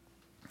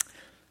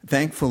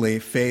 Thankfully,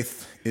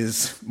 faith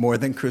is more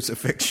than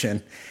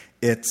crucifixion.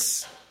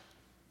 It's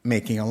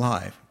making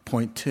alive.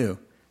 Point 2,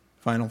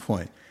 final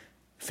point.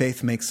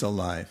 Faith makes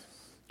alive.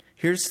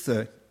 Here's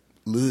the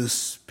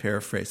loose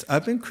paraphrase.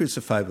 I've been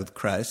crucified with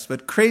Christ,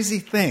 but crazy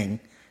thing,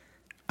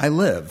 I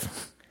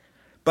live.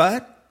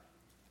 But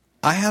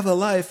I have a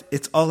life.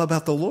 It's all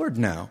about the Lord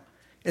now.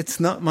 It's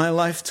not my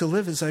life to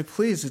live as I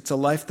please. It's a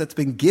life that's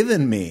been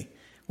given me,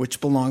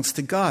 which belongs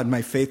to God.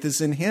 My faith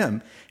is in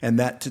him, and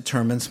that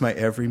determines my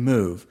every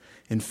move.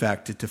 In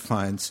fact, it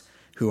defines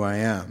who I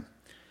am.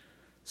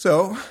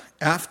 So,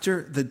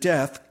 after the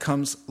death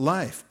comes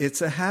life.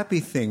 It's a happy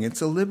thing.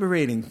 It's a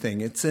liberating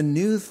thing. It's a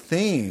new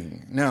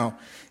thing. Now,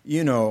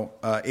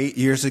 8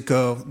 years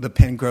ago, the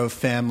Pengrove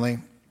family,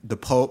 the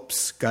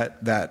Popes,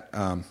 got that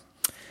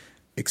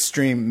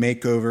extreme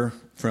makeover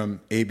from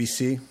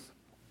ABC.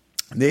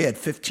 They had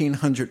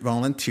 1,500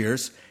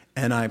 volunteers,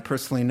 And I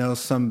personally know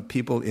some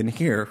people in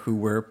here who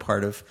were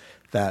part of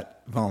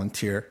that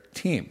volunteer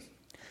team.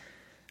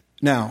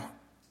 Now,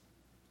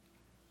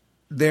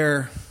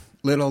 their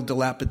little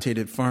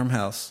dilapidated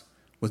farmhouse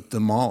was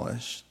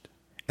demolished,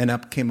 and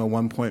up came a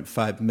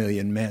 $1.5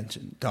 million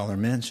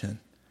mansion.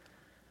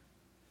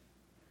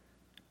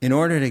 In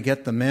order to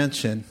get the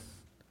mansion,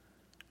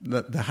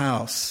 the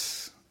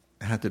house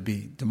had to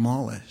be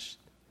demolished.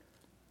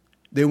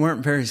 They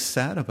weren't very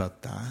sad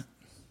about that.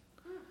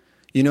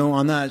 You know,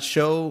 on that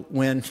show,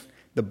 when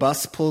the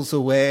bus pulls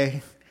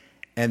away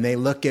and they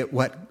look at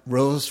what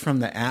rose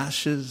from the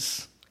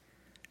ashes,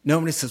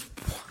 nobody says,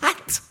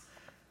 "What?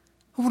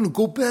 I want to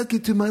go back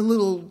into my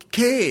little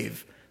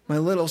cave, my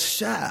little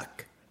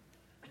shack."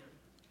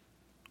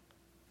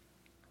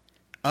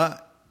 The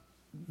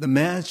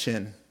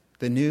mansion,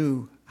 the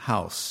new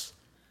house,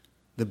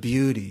 the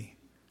beauty,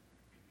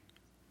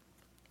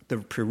 the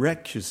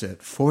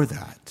prerequisite for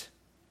that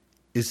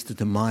is the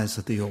demise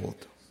of the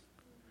old.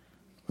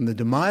 When the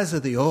demise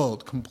of the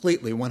old,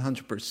 completely,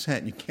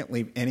 100%, you can't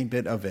leave any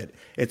bit of it.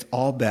 It's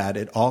all bad.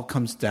 It all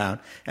comes down.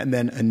 And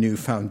then a new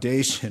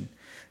foundation.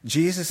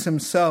 Jesus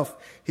himself,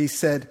 he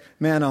said,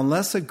 man,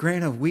 unless a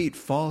grain of wheat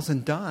falls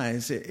and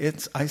dies,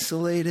 it's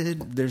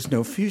isolated. There's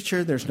no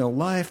future. There's no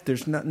life.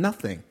 There's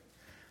nothing.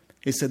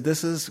 He said,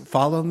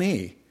 follow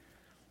me.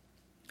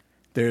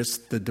 There's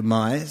the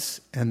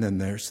demise, and then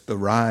there's the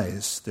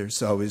rise.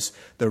 There's always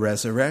the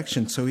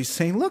resurrection. So he's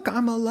saying, look,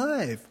 I'm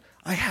alive.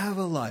 I have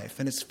a life,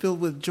 and it's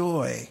filled with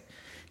joy.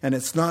 And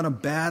it's not a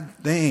bad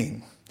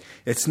thing.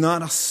 It's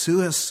not a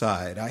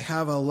suicide. I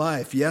have a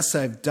life. Yes,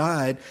 I've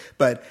died,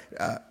 but,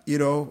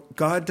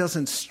 God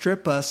doesn't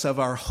strip us of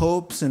our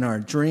hopes and our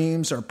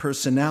dreams, our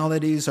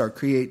personalities, our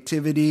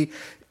creativity,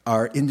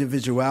 our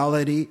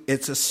individuality.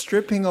 It's a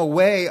stripping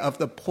away of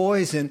the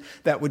poison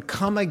that would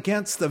come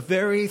against the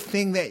very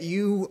thing that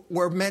you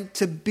were meant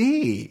to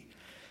be.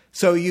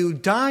 So you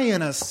die,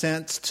 in a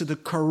sense, to the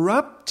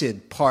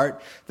corrupted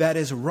part that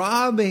is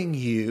robbing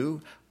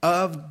you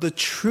of the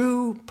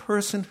true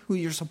person who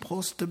you're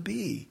supposed to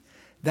be.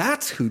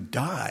 That's who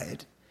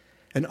died.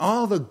 And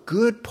all the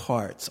good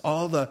parts,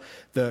 all the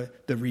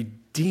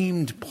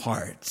redeemed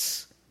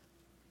parts.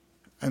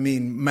 I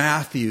mean,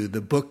 Matthew,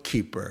 the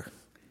bookkeeper,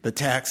 the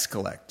tax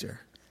collector,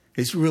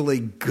 is really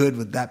good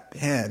with that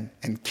pen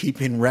and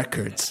keeping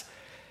records,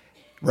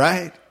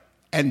 right?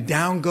 And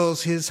down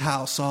goes his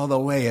house all the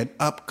way, and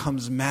up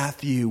comes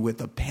Matthew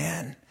with a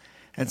pen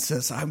and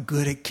says, I'm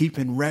good at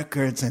keeping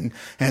records. And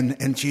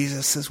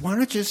Jesus says, why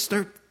don't you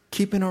start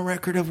keeping a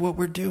record of what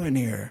we're doing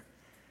here?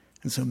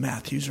 And so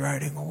Matthew's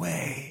writing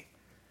away.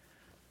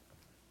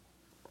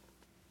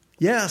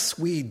 Yes,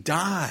 we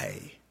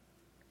die.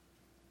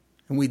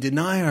 And we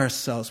deny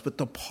ourselves, but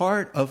the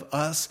part of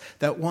us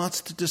that wants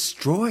to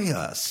destroy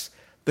us,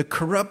 the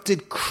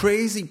corrupted,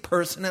 crazy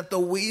person at the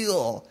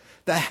wheel,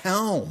 the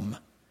helm,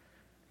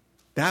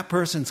 that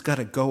person's got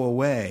to go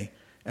away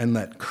and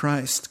let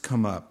Christ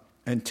come up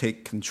and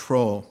take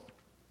control.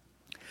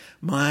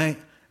 My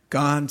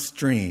God's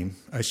dream,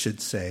 I should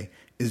say,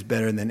 is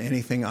better than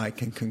anything I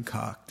can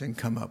concoct and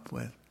come up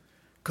with.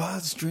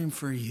 God's dream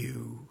for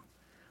you.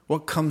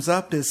 What comes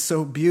up is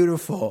so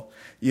beautiful,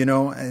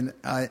 and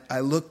I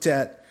looked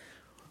at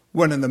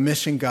one of the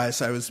mission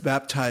guys I was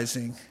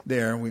baptizing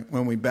there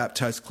when we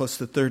baptized close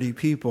to 30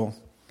 people.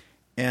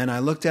 And I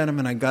looked at him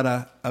and I got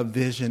a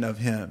vision of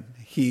him.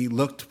 He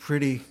looked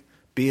pretty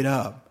beat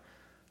up.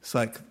 It's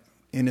like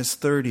in his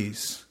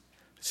 30s.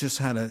 He's just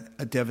had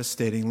a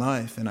devastating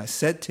life. And I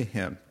said to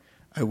him,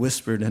 I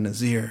whispered in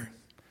his ear,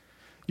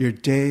 your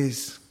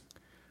days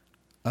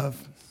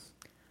of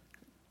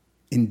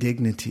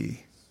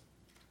indignity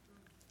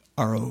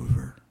are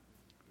over.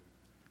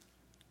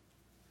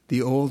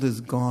 The old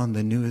is gone,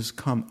 the new has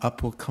come.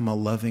 Up will come a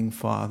loving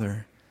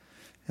father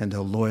and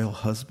a loyal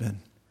husband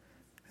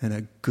and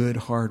a good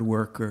hard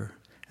worker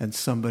and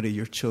somebody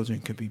your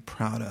children could be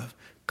proud of.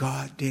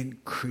 God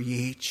didn't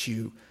create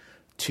you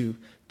to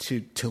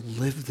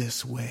live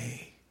this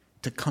way,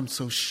 to come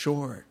so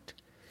short.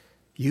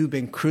 You've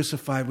been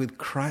crucified with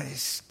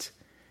Christ.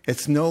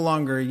 It's no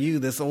longer you,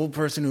 this old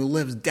person who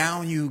lives.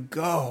 Down you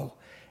go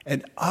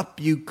and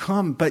up you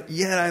come. But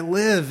yet I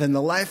live, and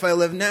the life I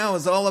live now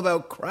is all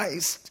about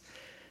Christ.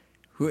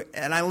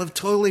 And I live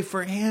totally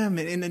for him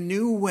and in a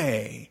new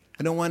way.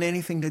 I don't want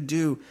anything to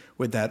do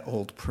with that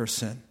old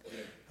person.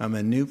 I'm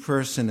a new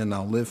person, and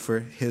I'll live for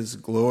his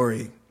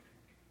glory.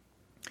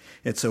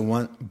 It's a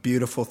one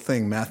beautiful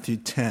thing. Matthew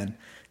 10,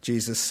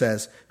 Jesus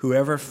says,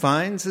 whoever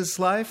finds his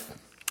life,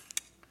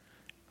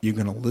 you're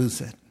going to lose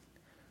it.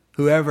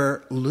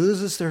 Whoever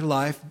loses their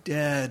life,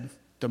 dead,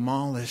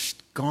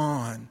 demolished,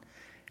 gone.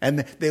 And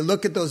they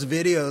look at those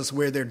videos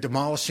where they're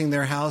demolishing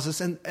their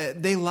houses, and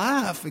they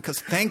laugh because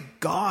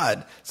thank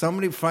God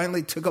somebody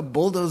finally took a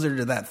bulldozer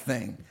to that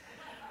thing.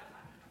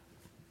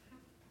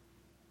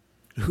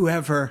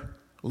 Whoever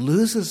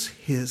loses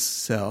his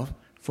self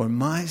for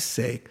my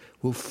sake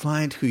will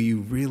find who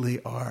you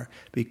really are,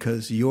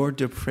 because your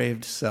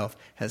depraved self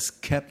has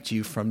kept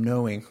you from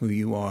knowing who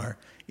you are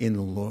in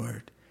the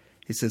Lord.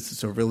 He says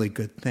it's a really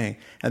good thing.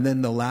 And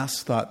then the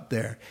last thought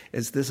there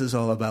is this is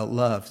all about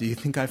love. Do you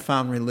think I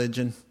found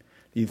religion?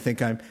 Do you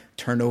think I'm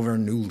turned over a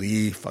new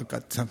leaf? I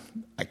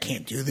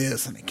can't do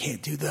this and I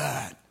can't do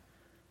that.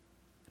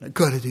 I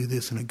got to do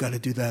this and I got to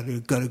do that. And I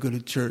got to go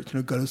to church and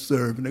I got to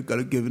serve and I got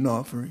to give an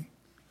offering.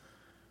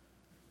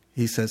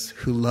 He says,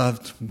 who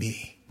loved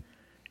me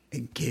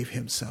and gave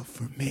himself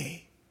for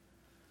me.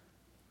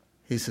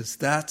 He says,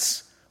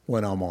 that's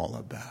what I'm all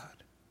about.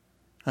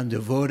 I'm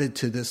devoted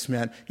to this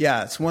man.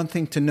 Yeah, it's one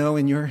thing to know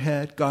in your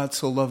head, God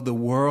so loved the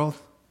world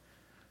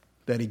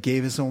that he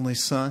gave his only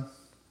son.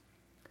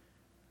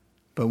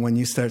 But when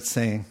you start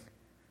saying,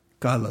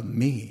 God loved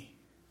me,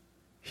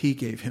 he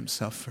gave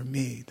himself for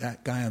me.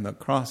 That guy on the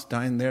cross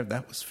dying there,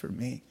 that was for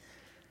me.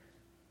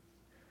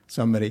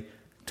 Somebody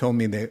told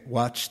me they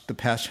watched The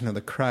Passion of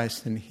the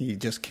Christ and he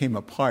just came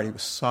apart. He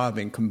was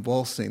sobbing,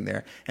 convulsing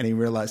there, and he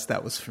realized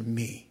that was for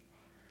me.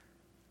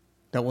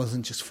 That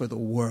wasn't just for the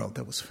world,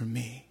 that was for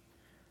me.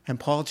 And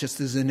Paul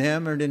just is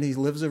enamored and he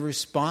lives a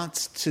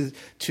response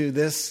to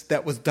this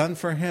that was done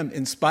for him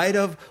in spite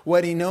of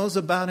what he knows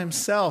about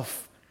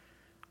himself.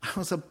 I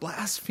was a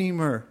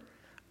blasphemer.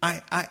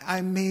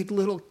 I made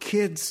little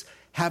kids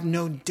have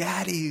no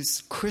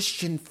daddies,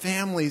 Christian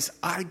families.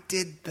 I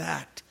did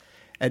that.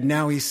 And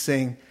now he's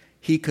saying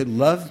he could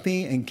love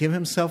me and give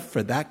himself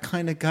for that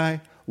kind of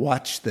guy.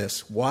 Watch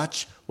this.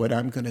 Watch what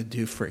I'm going to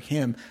do for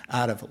him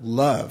out of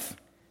love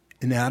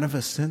and out of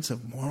a sense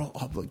of moral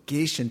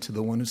obligation to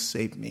the one who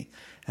saved me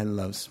and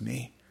loves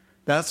me.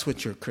 That's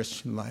what your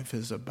Christian life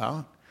is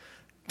about.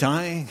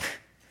 Dying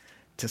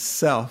to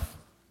self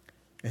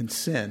and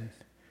sin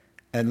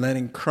and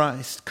letting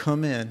Christ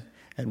come in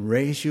and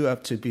raise you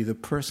up to be the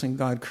person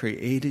God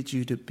created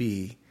you to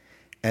be,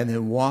 and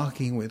then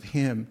walking with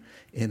him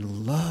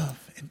in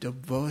love and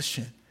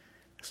devotion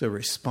as a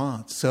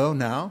response. So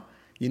now,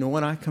 you know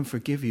what? I can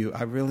forgive you.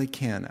 I really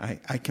can.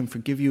 I can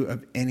forgive you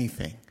of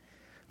anything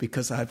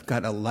because I've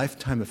got a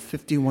lifetime of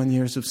 51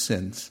 years of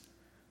sins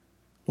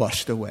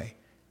washed away.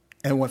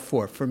 And what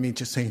for? For me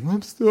just saying,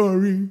 I'm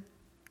sorry.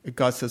 And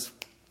God says,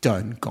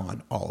 done,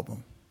 gone, all of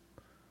them.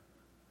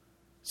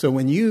 So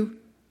when you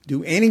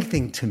do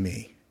anything to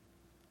me,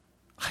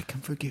 I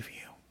can forgive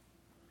you.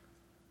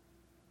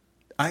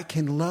 I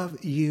can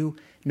love you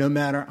no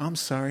matter, I'm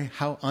sorry,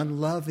 how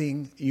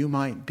unloving you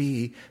might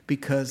be,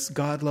 because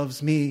God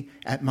loves me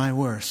at my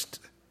worst.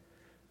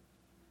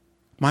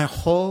 My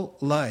whole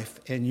life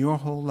and your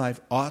whole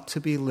life ought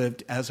to be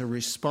lived as a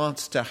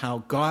response to how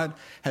God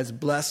has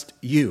blessed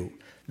you.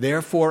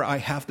 Therefore, I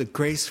have the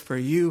grace for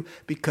you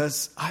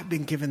because I've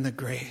been given the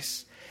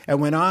grace. And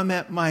when I'm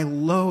at my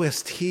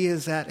lowest, he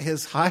is at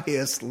his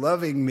highest,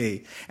 loving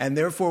me. And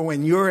therefore,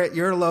 when you're at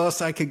your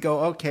lowest, I could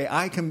go, okay,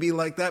 I can be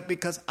like that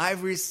because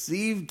I've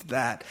received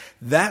that.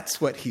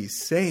 That's what he's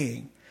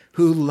saying.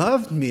 Who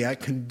loved me, I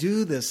can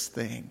do this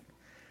thing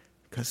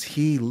because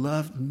he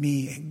loved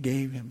me and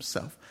gave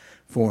himself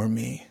for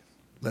me.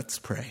 Let's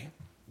pray.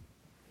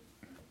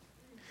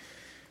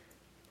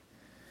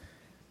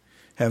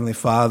 Heavenly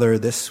Father,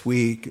 this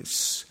week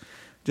is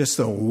just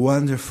a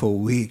wonderful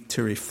week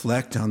to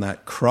reflect on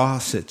that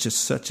cross. It's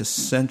just such a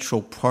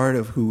central part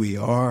of who we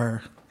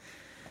are,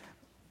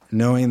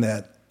 knowing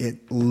that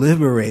it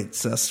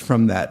liberates us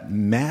from that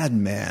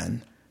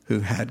madman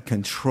who had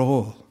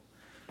control,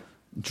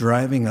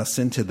 driving us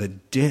into the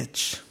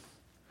ditch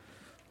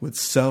with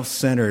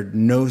self-centered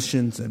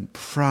notions and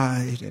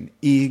pride and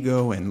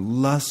ego and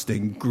lust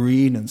and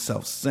greed and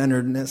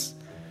self-centeredness.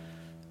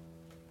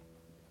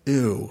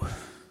 Ew.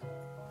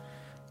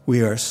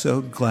 We are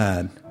so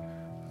glad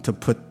to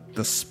put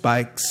the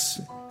spikes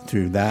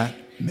through that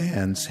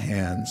man's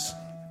hands.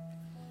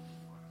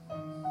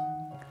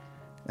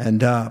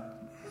 And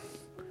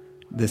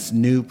this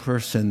new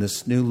person,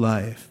 this new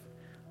life,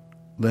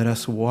 let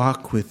us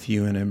walk with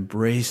you and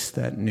embrace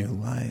that new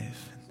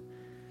life.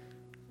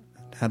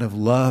 Out of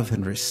love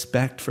and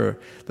respect for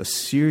the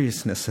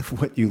seriousness of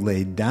what you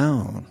laid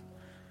down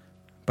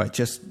by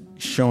just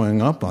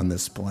showing up on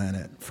this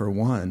planet, for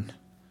one,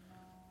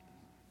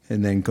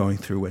 and then going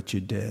through what you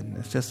did.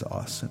 It's just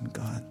awesome,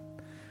 God.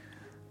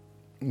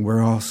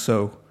 We're all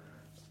so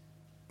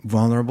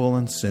vulnerable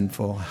and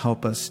sinful.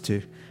 Help us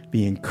to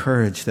be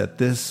encouraged that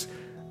this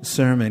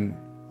sermon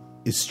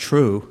is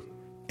true,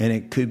 and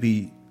it could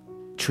be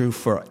true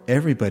for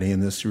everybody in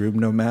this room,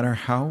 no matter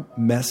how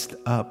messed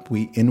up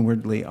we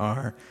inwardly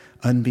are,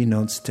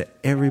 unbeknownst to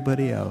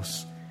everybody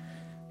else.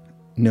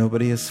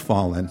 Nobody has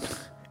fallen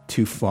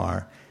too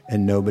far,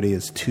 and nobody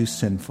is too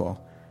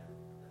sinful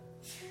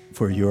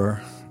for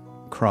your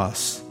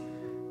cross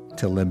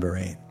to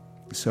liberate.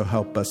 So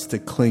help us to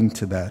cling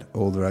to that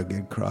old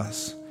rugged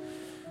cross.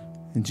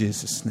 In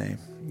Jesus' name,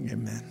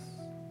 amen.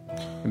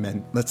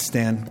 Amen. Let's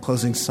stand.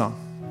 Closing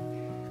song.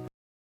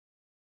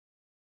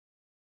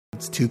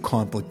 It's too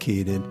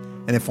complicated.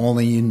 And if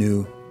only you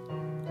knew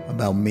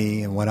about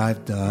me and what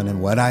I've done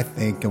and what I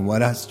think and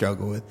what I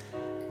struggle with.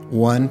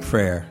 One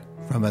prayer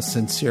from a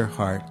sincere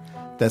heart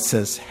that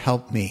says,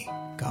 help me,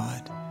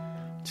 God.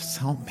 Just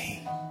help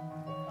me.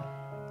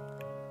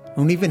 I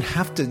don't even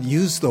have to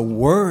use the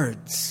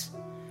words.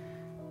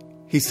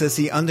 He says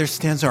he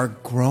understands our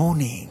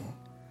groaning.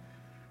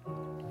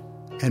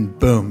 And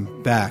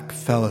boom, back,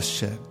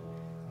 fellowship.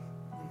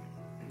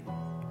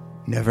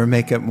 Never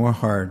make it more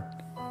hard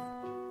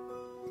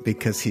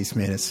because he's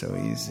made it so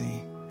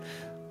easy.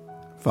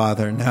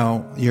 Father,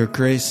 now your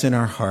grace in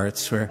our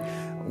hearts where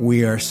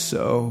we are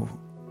so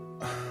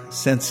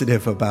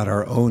sensitive about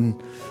our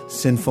own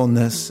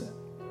sinfulness,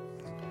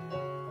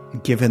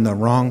 given the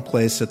wrong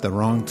place at the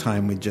wrong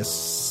time, we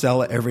just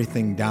sell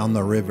everything down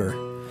the river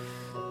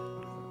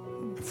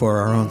for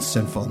our own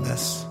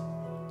sinfulness.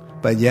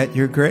 But yet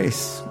your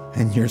grace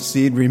and your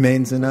seed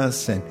remains in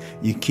us, and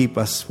you keep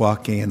us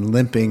walking and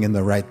limping in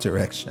the right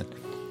direction.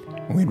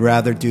 We'd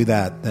rather do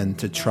that than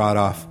to trot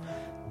off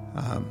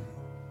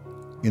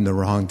in the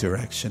wrong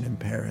direction and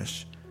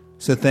perish.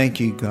 So thank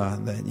you,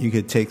 God, that you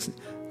could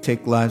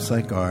take lives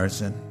like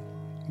ours and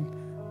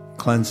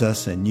cleanse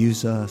us and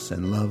use us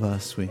and love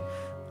us. We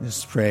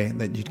just pray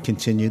that you'd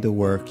continue the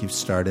work you've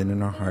started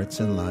in our hearts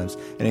and lives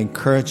and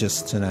encourage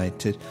us tonight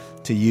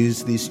to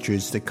use these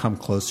truths to come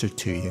closer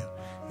to you.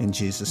 In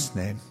Jesus'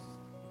 name,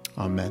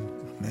 amen.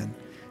 Amen.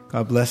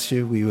 God bless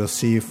you. We will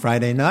see you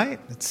Friday night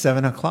at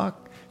 7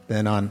 o'clock,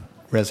 then on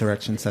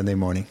Resurrection Sunday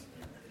morning.